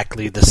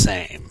exactly the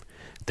same.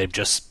 They've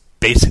just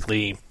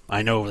basically,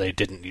 I know they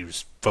didn't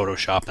use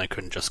Photoshop and they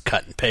couldn't just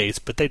cut and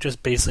paste, but they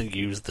just basically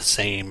used the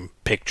same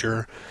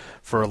picture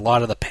for a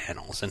lot of the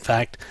panels. In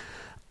fact,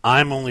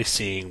 I'm only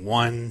seeing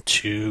 1,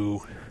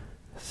 2,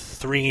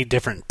 3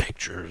 different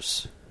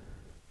pictures.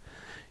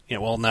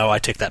 Well, no, I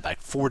take that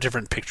back. 4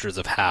 different pictures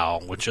of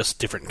Hal with just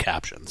different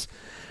captions.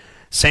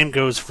 Same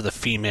goes for the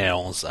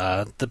females.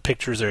 The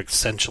pictures are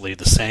essentially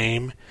the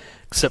same,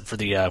 except for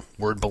the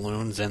word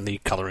balloons and the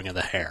coloring of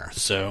the hair.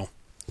 So,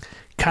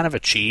 kind of a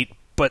cheat,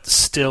 but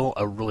still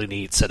a really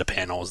neat set of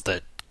panels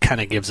that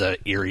kind of gives a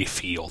eerie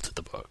feel to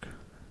the book.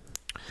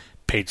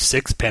 Page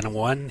 6, panel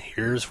 1,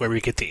 here's where we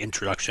get the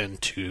introduction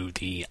to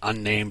the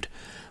unnamed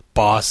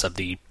boss of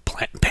the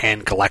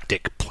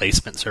Pan-Galactic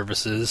Placement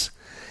Services.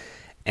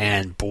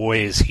 And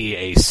boy, is he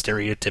a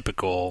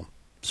stereotypical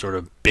sort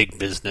of big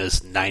business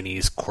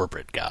 90s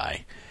corporate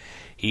guy.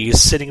 He's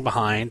sitting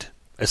behind,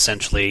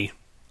 essentially,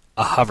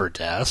 a hover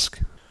desk,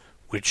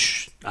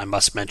 which I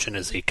must mention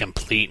is a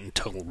complete and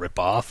total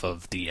ripoff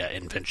of the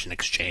Invention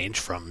Exchange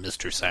from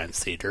Mystery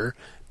Science Theater,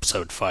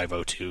 episode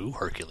 502,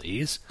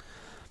 Hercules.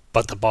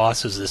 But the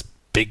boss is this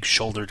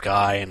big-shouldered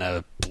guy in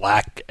a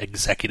black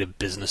executive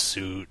business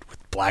suit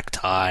with black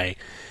tie,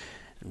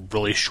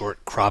 really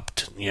short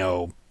cropped,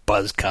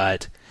 buzz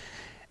cut,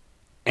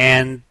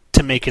 and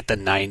to make it the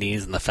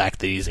 90s and the fact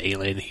that he's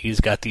alien, he's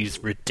got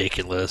these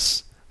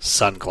ridiculous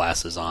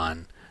sunglasses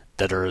on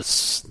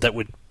that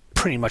would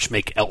pretty much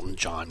make Elton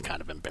John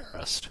kind of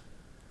embarrassed.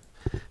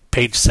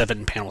 Page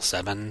 7, panel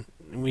 7,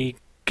 we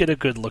get a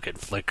good look at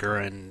Flicker,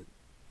 and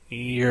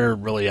you're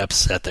really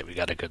upset that we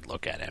got a good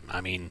look at him. I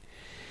mean,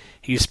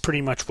 he's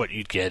pretty much what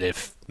you'd get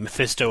if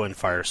Mephisto and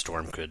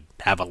Firestorm could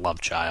have a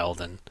love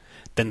child, and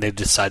then they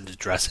decided to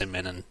dress him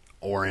in an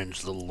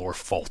orange little Lord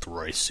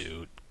Fauntleroy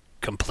suit,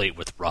 complete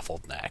with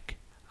ruffled neck.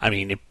 I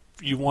mean, if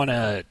you want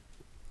to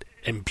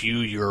imbue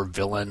your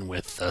villain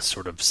with a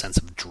sort of sense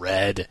of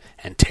dread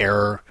and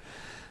terror,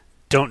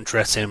 don't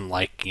dress him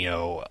like,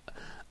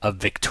 a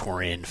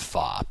Victorian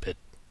fop. It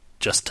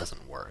just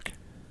doesn't work.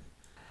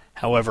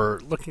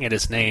 However, looking at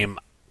his name,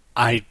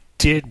 I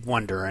did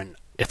wonder, and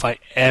if I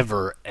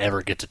ever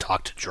get to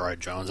talk to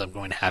Gerard Jones, I'm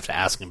going to have to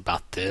ask him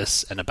about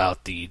this and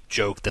about the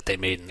joke that they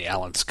made in the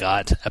Alan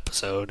Scott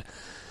episode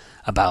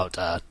about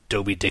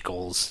Dobie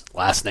Dickles'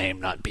 last name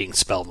not being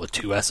spelled with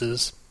 2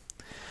 S's.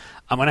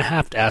 I'm going to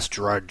have to ask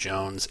Gerard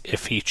Jones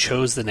if he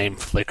chose the name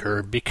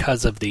Flicker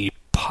because of the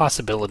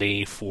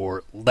possibility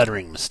for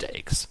lettering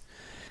mistakes.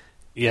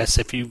 Yes,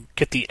 if you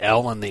get the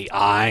L and the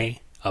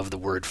I of the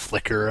word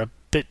Flicker a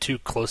bit too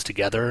close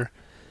together,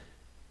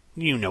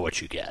 you know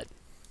what you get.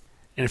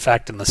 In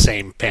fact, in the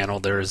same panel,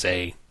 there is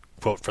a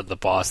quote from the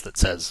boss that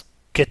says,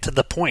 "Get to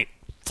the point,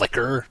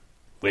 Flicker,"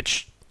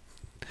 which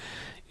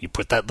you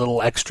put that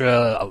little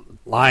extra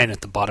line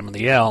at the bottom of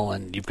the L,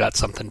 and you've got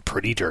something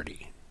pretty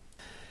dirty.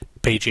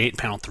 Page 8,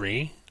 panel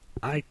 3.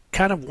 I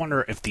kind of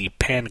wonder if the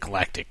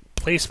Pan-Galactic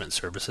Placement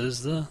Service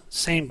is the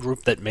same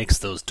group that makes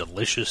those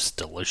delicious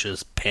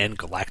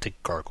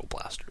Pan-Galactic Gargle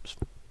Blasters.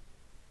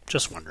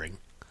 Just wondering.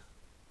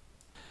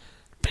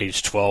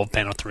 Page 12,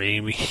 panel 3.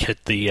 We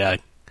hit the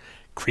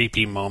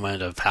creepy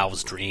moment of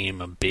Hal's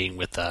dream of being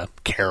with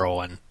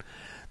Carol, and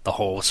the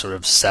whole sort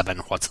of 7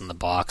 what's in the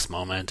box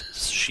moment.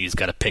 She's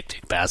got a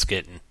picnic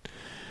basket, and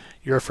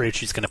you're afraid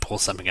she's going to pull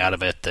something out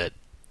of it that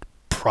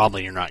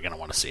probably you're not going to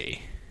want to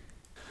see.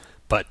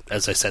 But,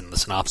 as I said in the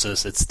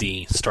synopsis, it's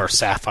the Star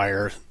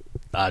Sapphire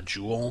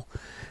jewel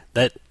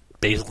that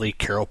basically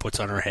Carol puts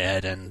on her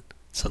head and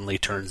suddenly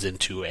turns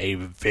into a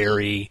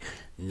very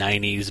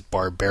 90s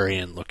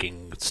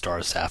barbarian-looking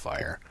Star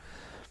Sapphire.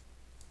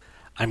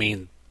 I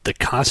mean, the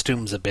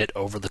costume's a bit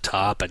over the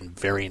top and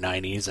very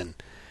 90s, and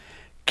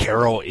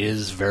Carol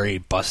is very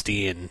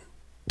busty and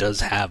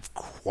does have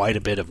quite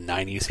a bit of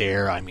 90s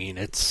hair. I mean,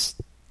 it's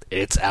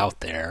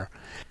out there.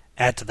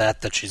 Add to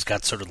that she's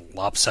got sort of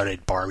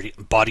lopsided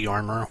body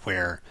armor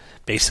where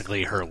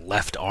basically her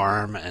left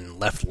arm and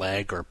left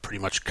leg are pretty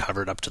much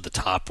covered up to the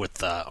top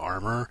with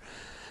armor,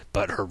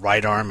 but her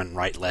right arm and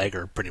right leg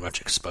are pretty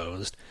much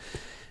exposed.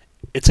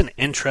 It's an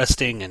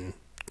interesting and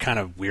kind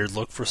of weird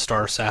look for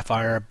Star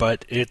Sapphire,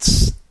 but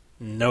it's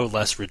no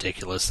less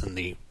ridiculous than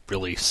the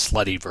really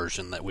slutty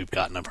version that we've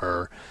gotten of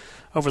her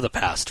over the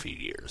past few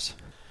years.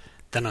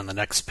 Then on the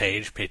next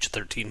page, page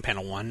 13,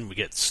 panel 1, we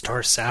get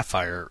Star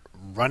Sapphire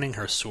running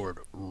her sword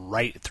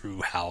right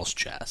through Hal's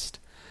chest.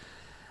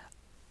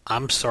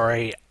 I'm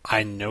sorry,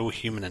 I know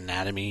human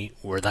anatomy.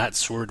 Where that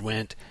sword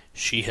went,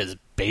 she has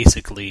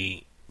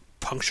basically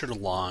punctured a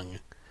lung,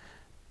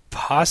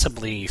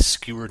 possibly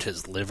skewered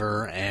his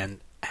liver, and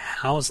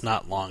Hal's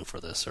not long for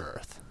this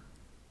earth.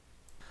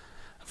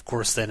 Of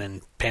course, then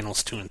in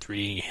panels 2 and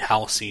 3,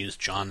 Hal sees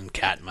John and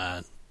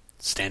Katma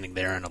standing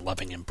there in a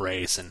loving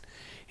embrace, and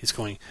he's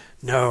going,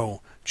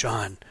 "No,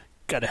 John,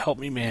 gotta help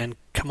me, man.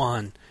 Come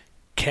on.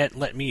 Can't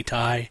let me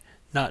die.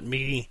 Not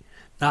me.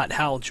 Not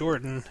Hal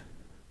Jordan."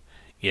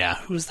 Yeah,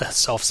 who's the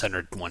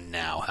self-centered one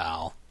now,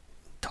 Hal?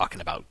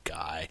 Talking about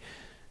Guy.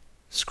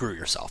 Screw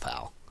yourself,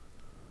 Hal.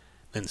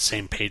 Then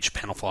same page,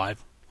 panel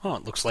 5. Oh,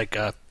 it looks like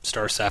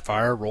Star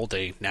Sapphire rolled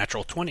a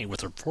natural 20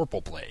 with her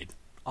Vorpal blade.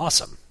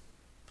 Awesome.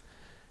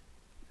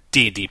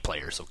 D&D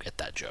players will get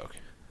that joke.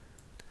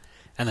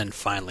 And then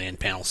finally in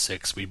panel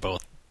 6, we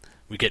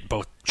get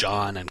both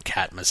John and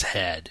Katma's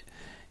head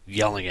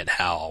yelling at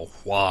Hal,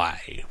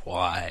 why?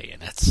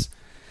 And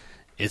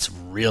it's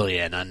really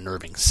an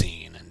unnerving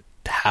scene, and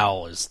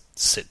Hal is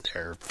sitting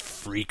there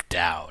freaked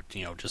out,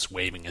 just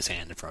waving his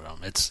hand in front of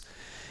him.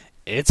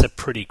 It's a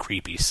pretty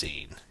creepy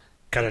scene.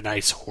 Got a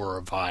nice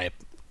horror vibe,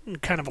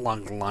 kind of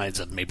along the lines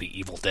of maybe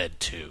Evil Dead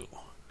 2.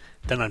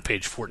 Then on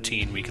page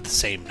 14, we get the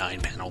same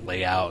 9-panel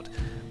layout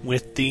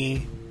with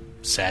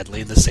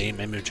sadly, the same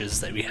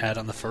images that we had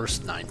on the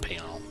first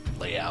 9-panel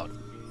layout.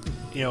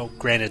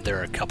 Granted, there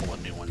are a couple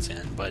of new ones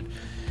in, but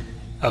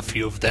a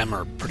few of them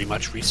are pretty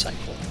much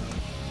recycled.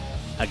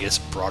 I guess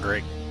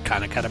Broderick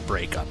kind of got a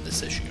break on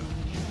this issue.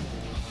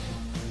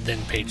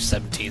 Then page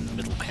 17, the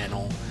middle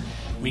panel,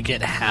 we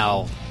get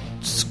Hal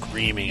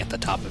screaming at the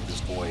top of his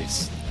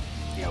voice,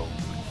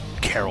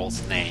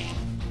 Carol's name.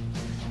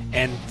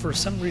 And for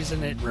some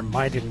reason it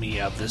reminded me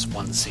of this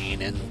one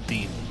scene in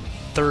the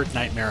third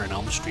Nightmare on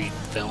Elm Street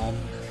film,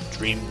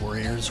 Dream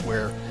Warriors,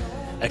 where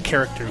a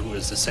character who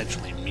was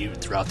essentially mute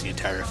throughout the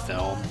entire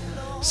film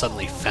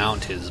suddenly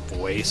found his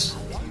voice,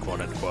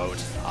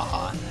 quote-unquote,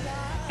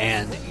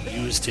 and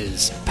used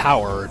his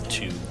power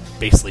to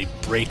basically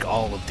break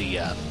all of the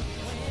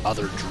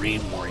other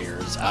Dream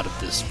Warriors out of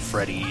this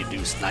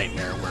Freddy-induced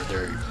nightmare where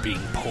they're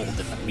being pulled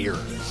in the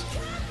mirrors.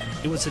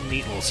 It was a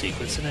neat little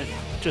sequence, and it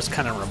just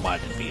kind of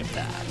reminded me of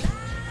that.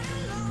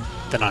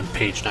 Then on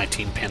page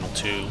 19, panel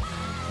 2,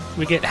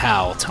 we get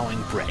Hal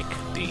telling Brick,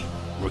 the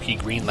rookie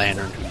Green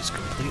Lantern who's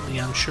completely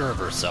unsure of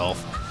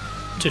herself,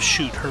 to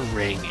shoot her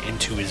ring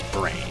into his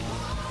brain.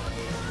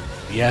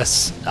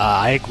 Yes,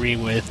 I agree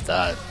with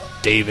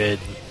David,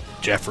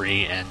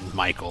 Jeffrey, and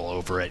Michael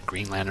over at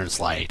Green Lantern's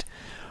Light.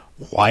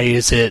 Why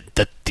is it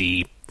that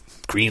the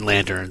Green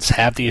Lanterns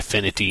have the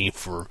affinity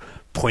for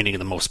pointing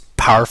the most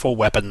powerful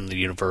weapon in the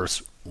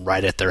universe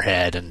right at their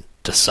head and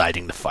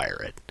deciding to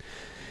fire it?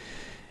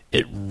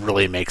 It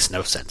really makes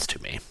no sense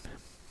to me.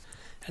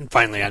 And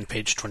finally, on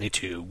page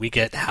 22, we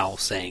get Hal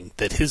saying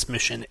that his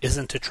mission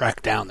isn't to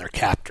track down their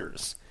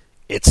captors,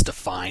 it's to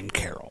find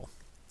Carol.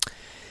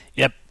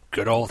 Yep,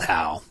 good old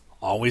Hal,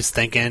 always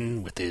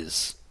thinking with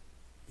his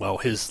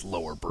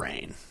lower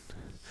brain.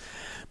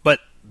 But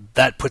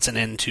that puts an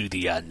end to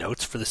the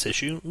notes for this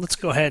issue. Let's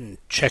go ahead and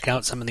check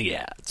out some of the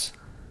ads.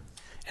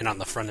 And on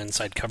the front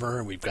inside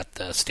cover, we've got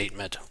the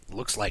statement,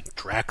 "Looks like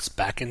Drax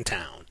back in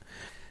town."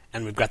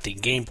 And we've got the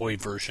Game Boy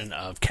version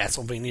of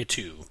Castlevania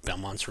 2,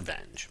 Belmont's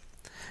Revenge.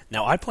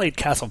 Now, I played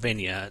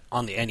Castlevania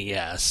on the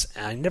NES,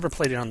 and I never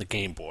played it on the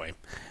Game Boy.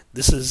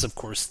 This is, of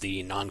course,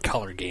 the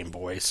non-color Game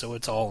Boy, so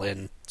it's all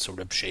in sort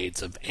of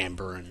shades of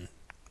amber and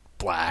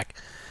black.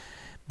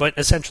 But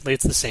essentially,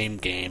 it's the same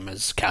game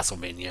as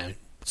Castlevania.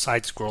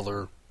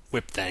 Side-scroller,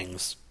 whip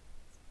things,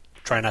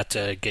 try not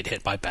to get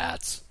hit by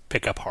bats,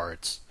 pick up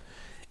hearts.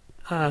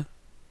 For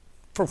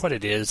what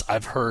it is,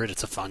 I've heard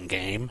it's a fun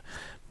game,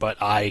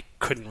 but I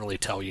couldn't really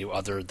tell you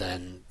other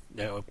than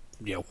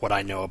what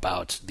I know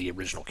about the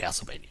original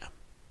Castlevania.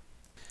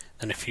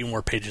 Then a few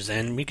more pages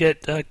in, we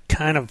get a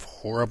kind of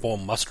horrible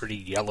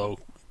mustardy yellow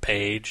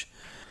page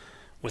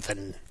with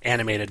an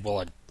animated,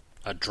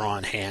 a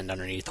drawn hand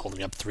underneath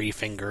holding up 3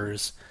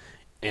 fingers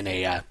in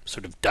a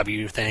sort of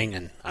W thing,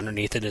 and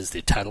underneath it is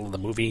the title of the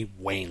movie,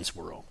 Wayne's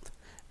World.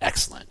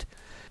 Excellent.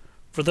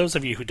 For those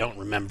of you who don't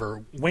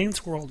remember,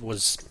 Wayne's World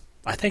was,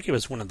 I think it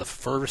was one of the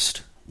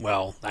first,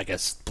 I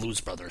guess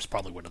Blues Brothers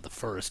probably one of the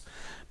first,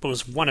 but it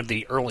was one of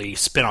the early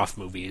spin-off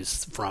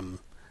movies from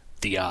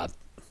the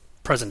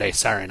present-day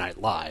Saturday Night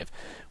Live,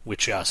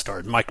 which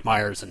starred Mike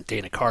Myers and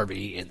Dana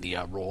Carvey in the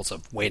roles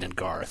of Wayne and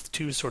Garth,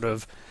 two sort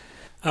of,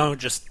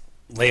 just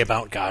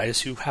layabout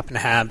guys who happen to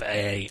have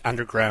a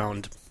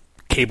underground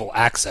cable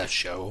access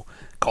show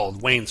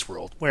called Wayne's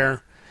World,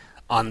 where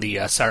on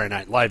the Saturday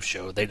Night Live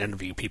show they'd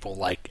interview people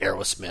like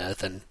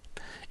Aerosmith, and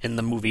in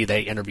the movie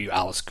they interview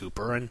Alice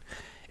Cooper, and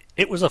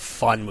it was a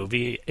fun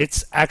movie.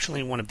 It's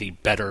actually one of the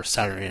better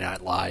Saturday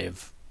Night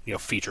Live,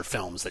 feature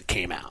films that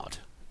came out.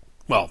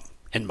 Well,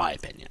 in my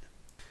opinion.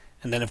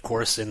 And then, of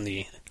course, on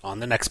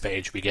the next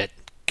page, we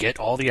get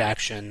all the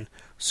action,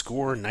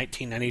 score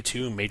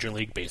 1992 Major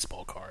League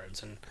Baseball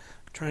cards. And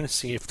I'm trying to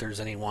see if there's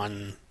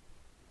anyone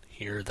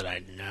here that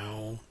I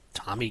know.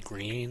 Tommy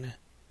Green?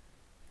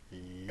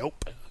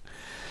 Nope.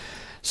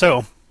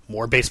 So,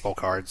 more baseball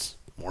cards,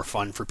 more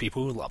fun for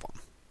people who love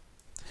them.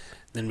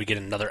 Then we get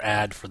another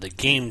ad for the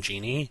Game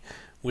Genie,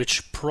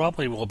 which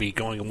probably will be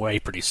going away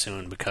pretty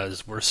soon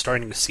because we're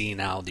starting to see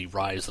now the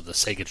rise of the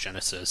Sega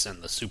Genesis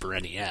and the Super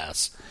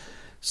NES.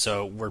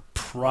 So we're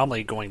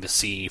probably going to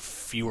see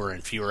fewer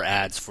and fewer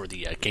ads for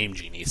the Game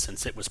Genie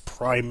since it was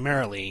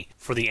primarily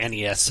for the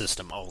NES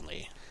system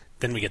only.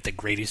 Then we get the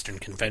Great Eastern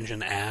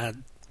Convention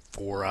ad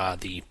for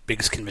the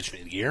biggest convention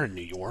of the year in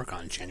New York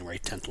on January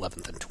 10th,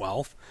 11th, and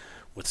 12th,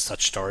 with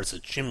such stars as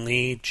Jim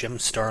Lee, Jim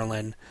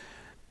Starlin,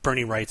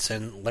 Bernie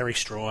Wrightson, Larry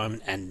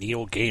Strom, and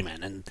Neil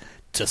Gaiman. And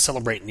to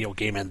celebrate Neil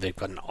Gaiman, they've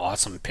got an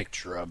awesome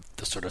picture of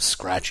the sort of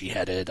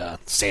scratchy-headed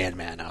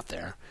Sandman out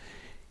there.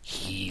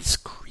 He's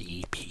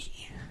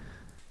creepy.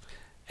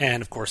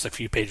 And, of course, a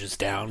few pages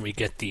down, we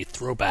get the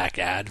throwback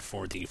ad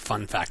for the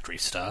Fun Factory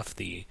stuff,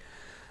 the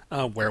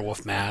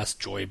werewolf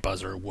mask, joy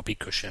buzzer, whoopee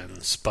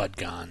cushion, spud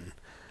gun,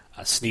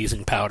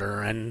 sneezing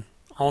powder, and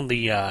all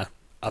the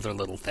other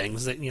little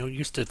things that you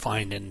used to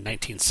find in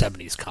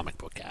 1970s comic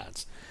book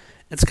ads.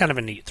 It's kind of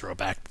a neat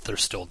throwback that they're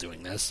still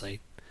doing this. I've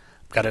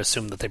got to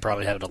assume that they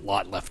probably had a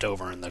lot left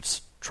over and they're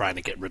just trying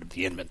to get rid of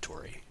the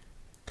inventory.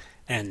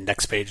 And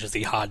next page is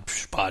the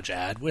Hodgepodge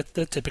ad with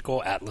the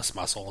typical Atlas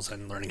muscles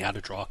and learning how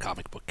to draw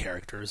comic book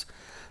characters,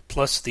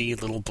 plus the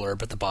little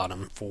blurb at the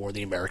bottom for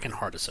the American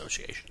Heart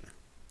Association.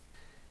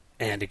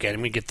 And again,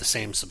 we get the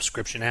same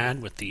subscription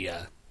ad with the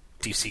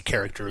DC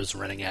characters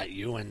running at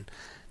you and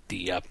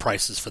the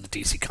prices for the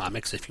DC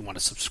Comics if you want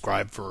to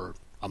subscribe for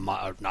a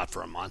month, not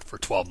for a month, for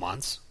 12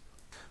 months.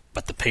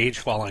 But the page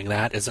following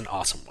that is an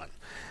awesome one.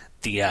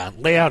 The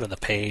layout of the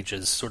page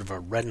is sort of a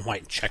red and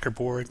white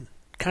checkerboard.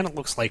 Kind of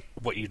looks like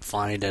what you'd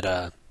find at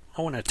an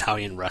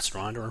Italian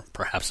restaurant or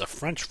perhaps a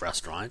French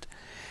restaurant.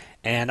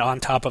 And on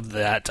top of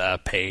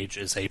that page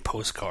is a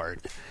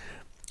postcard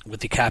with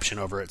the caption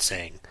over it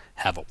saying,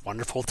 "Have a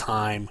wonderful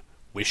time,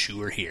 wish you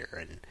were here."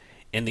 And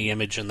in the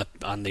image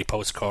on the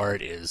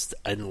postcard is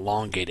an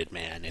elongated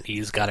man, and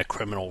he's got a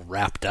criminal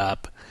wrapped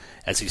up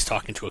as he's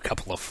talking to a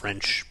couple of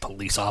French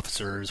police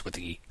officers with,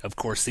 of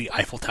course, the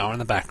Eiffel Tower in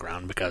the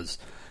background, because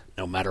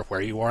no matter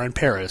where you are in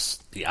Paris,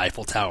 the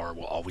Eiffel Tower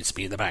will always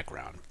be in the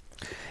background.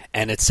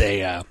 And it's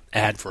a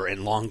ad for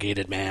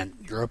Elongated Man,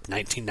 Europe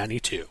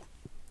 1992.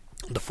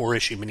 The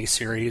 4-issue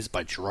miniseries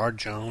by Gerard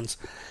Jones,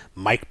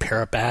 Mike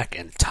Paraback,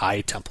 and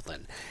Ty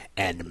Templeton.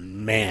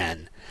 And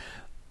man,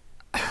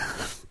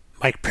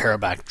 Mike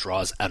Paraback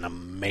draws an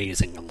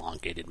amazing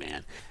Elongated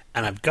Man.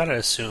 And I've got to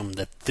assume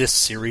that this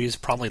series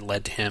probably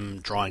led to him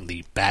drawing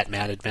the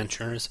Batman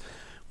Adventures,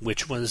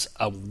 which was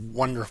a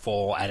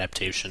wonderful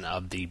adaptation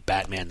of the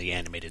Batman the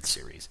Animated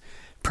Series.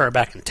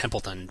 Paraback and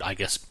Templeton, I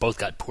guess, both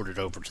got ported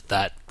over to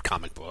that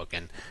comic book,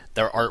 and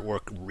their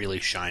artwork really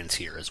shines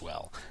here as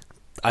well.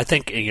 I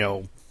think,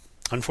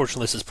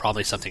 unfortunately this is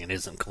probably something that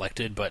isn't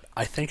collected, but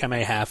I think I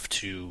may have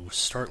to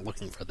start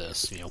looking for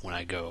this, when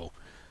I go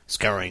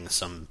scouring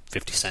some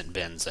 50-cent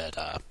bins at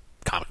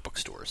comic book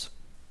stores.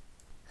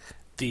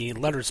 The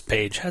letters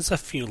page has a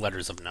few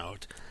letters of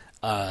note.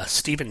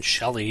 Stephen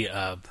Shelley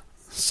of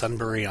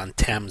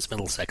Sunbury-on-Thames,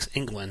 Middlesex,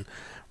 England,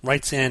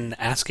 writes in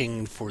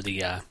asking for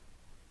the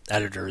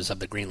editors of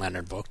the Green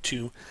Lantern book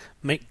to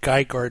make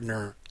Guy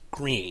Gardner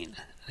green,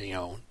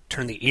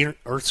 turn the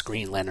Earth's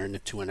Green Lantern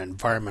into an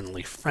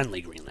environmentally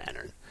friendly Green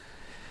Lantern.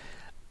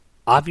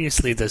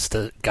 Obviously, this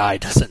guy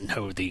doesn't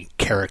know the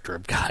character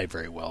of Guy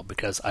very well,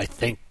 because I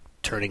think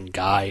turning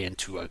Guy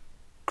into a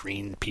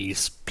green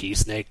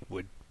peacenik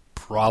would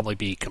probably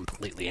be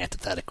completely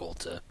antithetical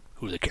to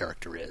who the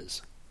character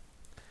is.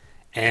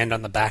 And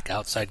on the back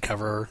outside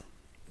cover,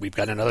 we've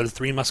got another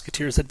Three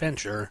Musketeers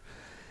adventure.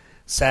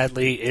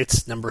 Sadly,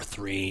 it's number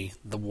 3,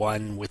 the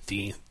one with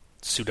the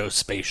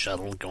pseudo-space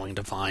shuttle going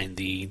to find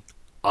the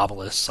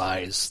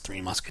obelisk-sized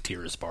Three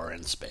Musketeers bar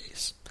in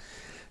space.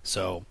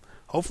 So,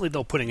 hopefully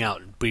they'll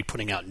be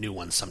putting out new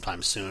ones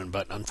sometime soon,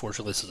 but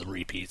unfortunately this is a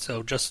repeat,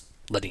 so just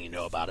letting you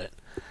know about it.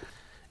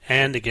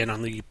 And again,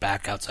 on the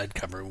back outside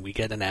cover, we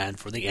get an ad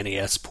for the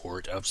NES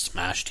port of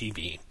Smash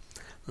TV.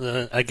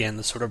 Again,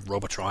 the sort of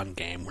Robotron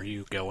game where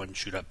you go and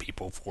shoot up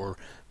people for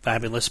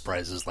fabulous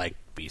prizes like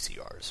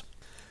VCRs.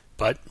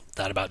 But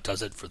that about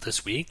does it for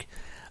this week.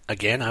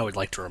 Again, I would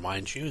like to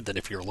remind you that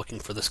if you're looking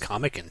for this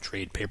comic in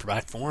trade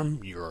paperback form,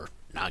 you're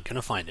not going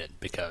to find it,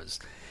 because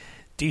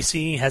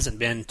DC hasn't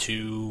been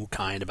too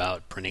kind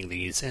about printing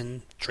these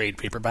in trade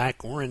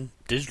paperback or in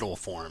digital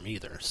form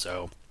either.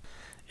 So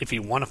if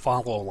you want to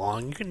follow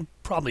along, you can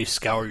probably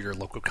scour your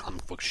local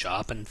comic book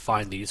shop and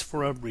find these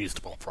for a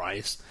reasonable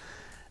price.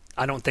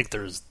 I don't think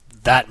there's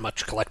that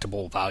much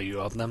collectible value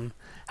of them.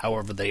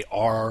 However, they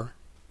are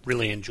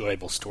really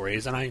enjoyable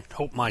stories, and I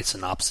hope my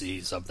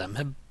synopses of them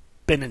have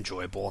been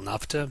enjoyable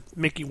enough to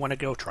make you want to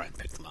go try and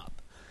pick them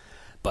up.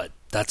 But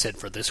that's it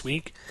for this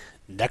week.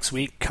 Next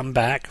week, come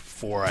back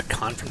for a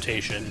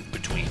confrontation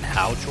between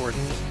Hal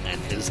Jordan and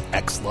his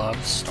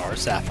ex-love, Star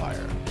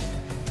Sapphire.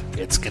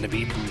 It's going to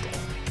be brutal.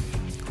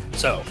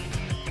 So,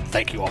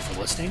 thank you all for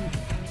listening,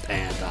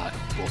 and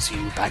we'll see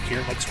you back here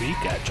next week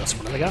at Just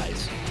One of the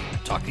Guys.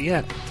 Talk to you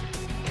then.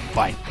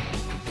 Bye.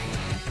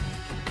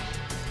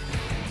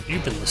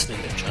 You've been listening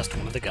to Just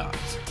One of the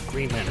Guys,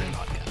 Green Lantern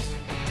podcast,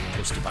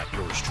 hosted by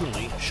yours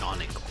truly,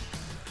 Sean Engel.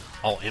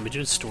 All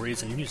images,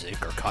 stories, and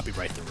music are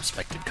copyright their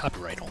respective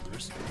copyright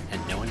holders, and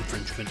no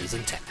infringement is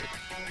intended.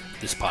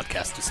 This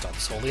podcast is done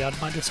solely out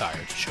of my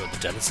desire to show the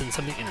denizens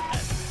of the internet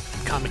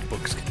that comic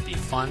books can be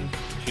fun,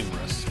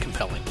 humorous,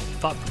 compelling,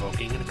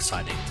 thought-provoking, and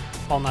exciting,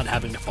 while not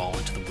having to fall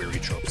into the weary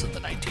tropes of the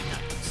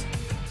 1990s.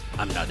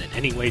 I'm not in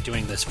any way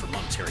doing this for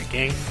monetary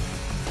gain,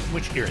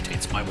 which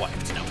irritates my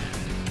wife to no end.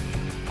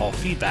 All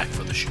feedback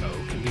for the show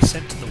can be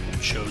sent to the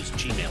show's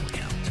Gmail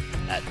account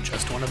at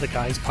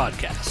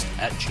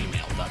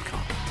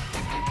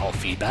justoneoftheguys@gmail.com. All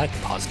feedback,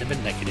 positive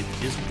and negative,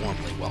 is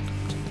warmly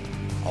welcomed.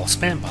 All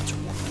spam bots are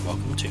warmly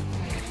welcome too,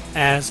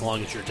 as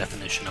long as your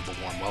definition of a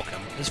warm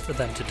welcome is for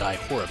them to die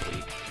horribly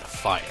in a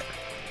fire.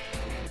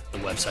 The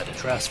website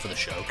address for the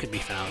show can be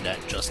found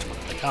at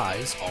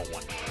justoneoftheguys, all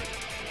one word,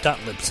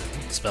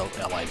 .libsyn, spelled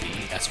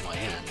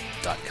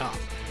LIBSYN.com.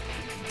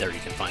 There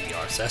you can find the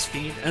RSS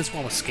feed, as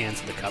well as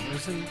scans of the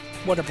covers and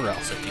whatever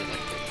else I feel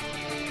like doing.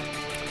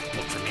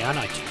 Look for me on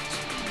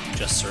iTunes.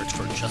 Just search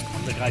for Just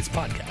One of the Guys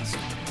podcast.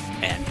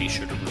 And be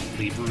sure to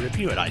leave a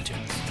review at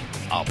iTunes.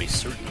 I'll be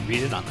certain to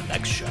read it on the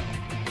next show.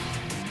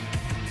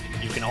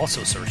 You can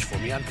also search for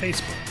me on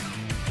Facebook.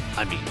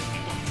 I mean,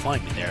 you won't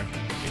find me there,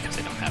 because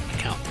I don't have an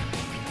account there.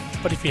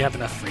 But if you have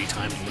enough free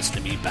time to listen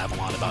to me babble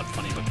on about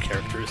funny book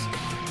characters,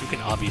 you can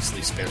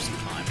obviously spare some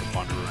time to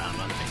wander around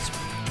on Facebook.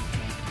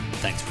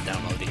 Thanks for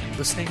downloading and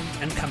listening,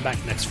 and come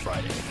back next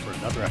Friday for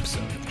another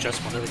episode of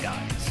Just One of the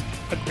Guys,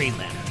 a Green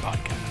Lantern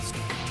podcast.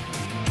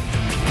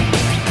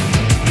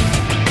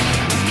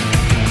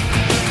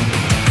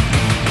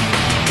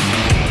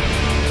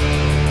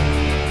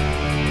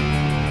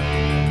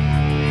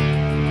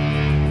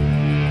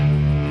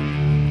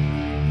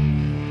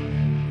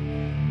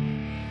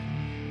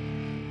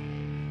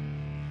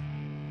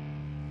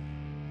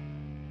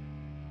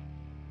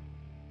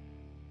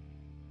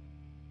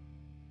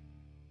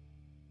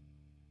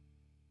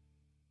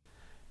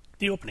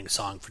 The opening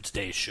song for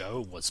today's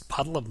show was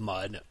Puddle of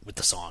Mudd with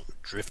the song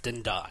Drift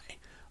and Die,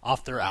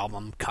 off their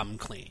album Come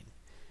Clean.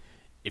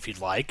 If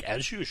you'd like,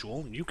 as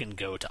usual, you can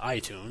go to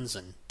iTunes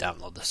and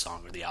download the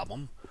song or the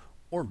album,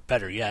 or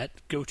better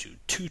yet, go to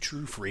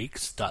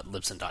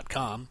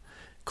twotruefreaks.libsyn.com,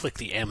 click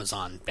the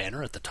Amazon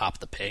banner at the top of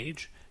the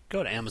page,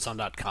 go to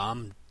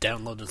amazon.com,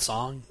 download the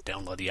song,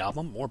 download the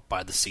album, or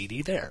buy the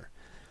CD there.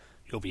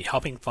 You'll be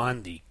helping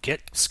fund the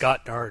Get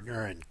Scott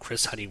Gardner and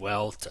Chris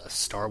Honeywell to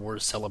Star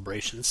Wars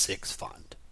Celebration 6 Fund.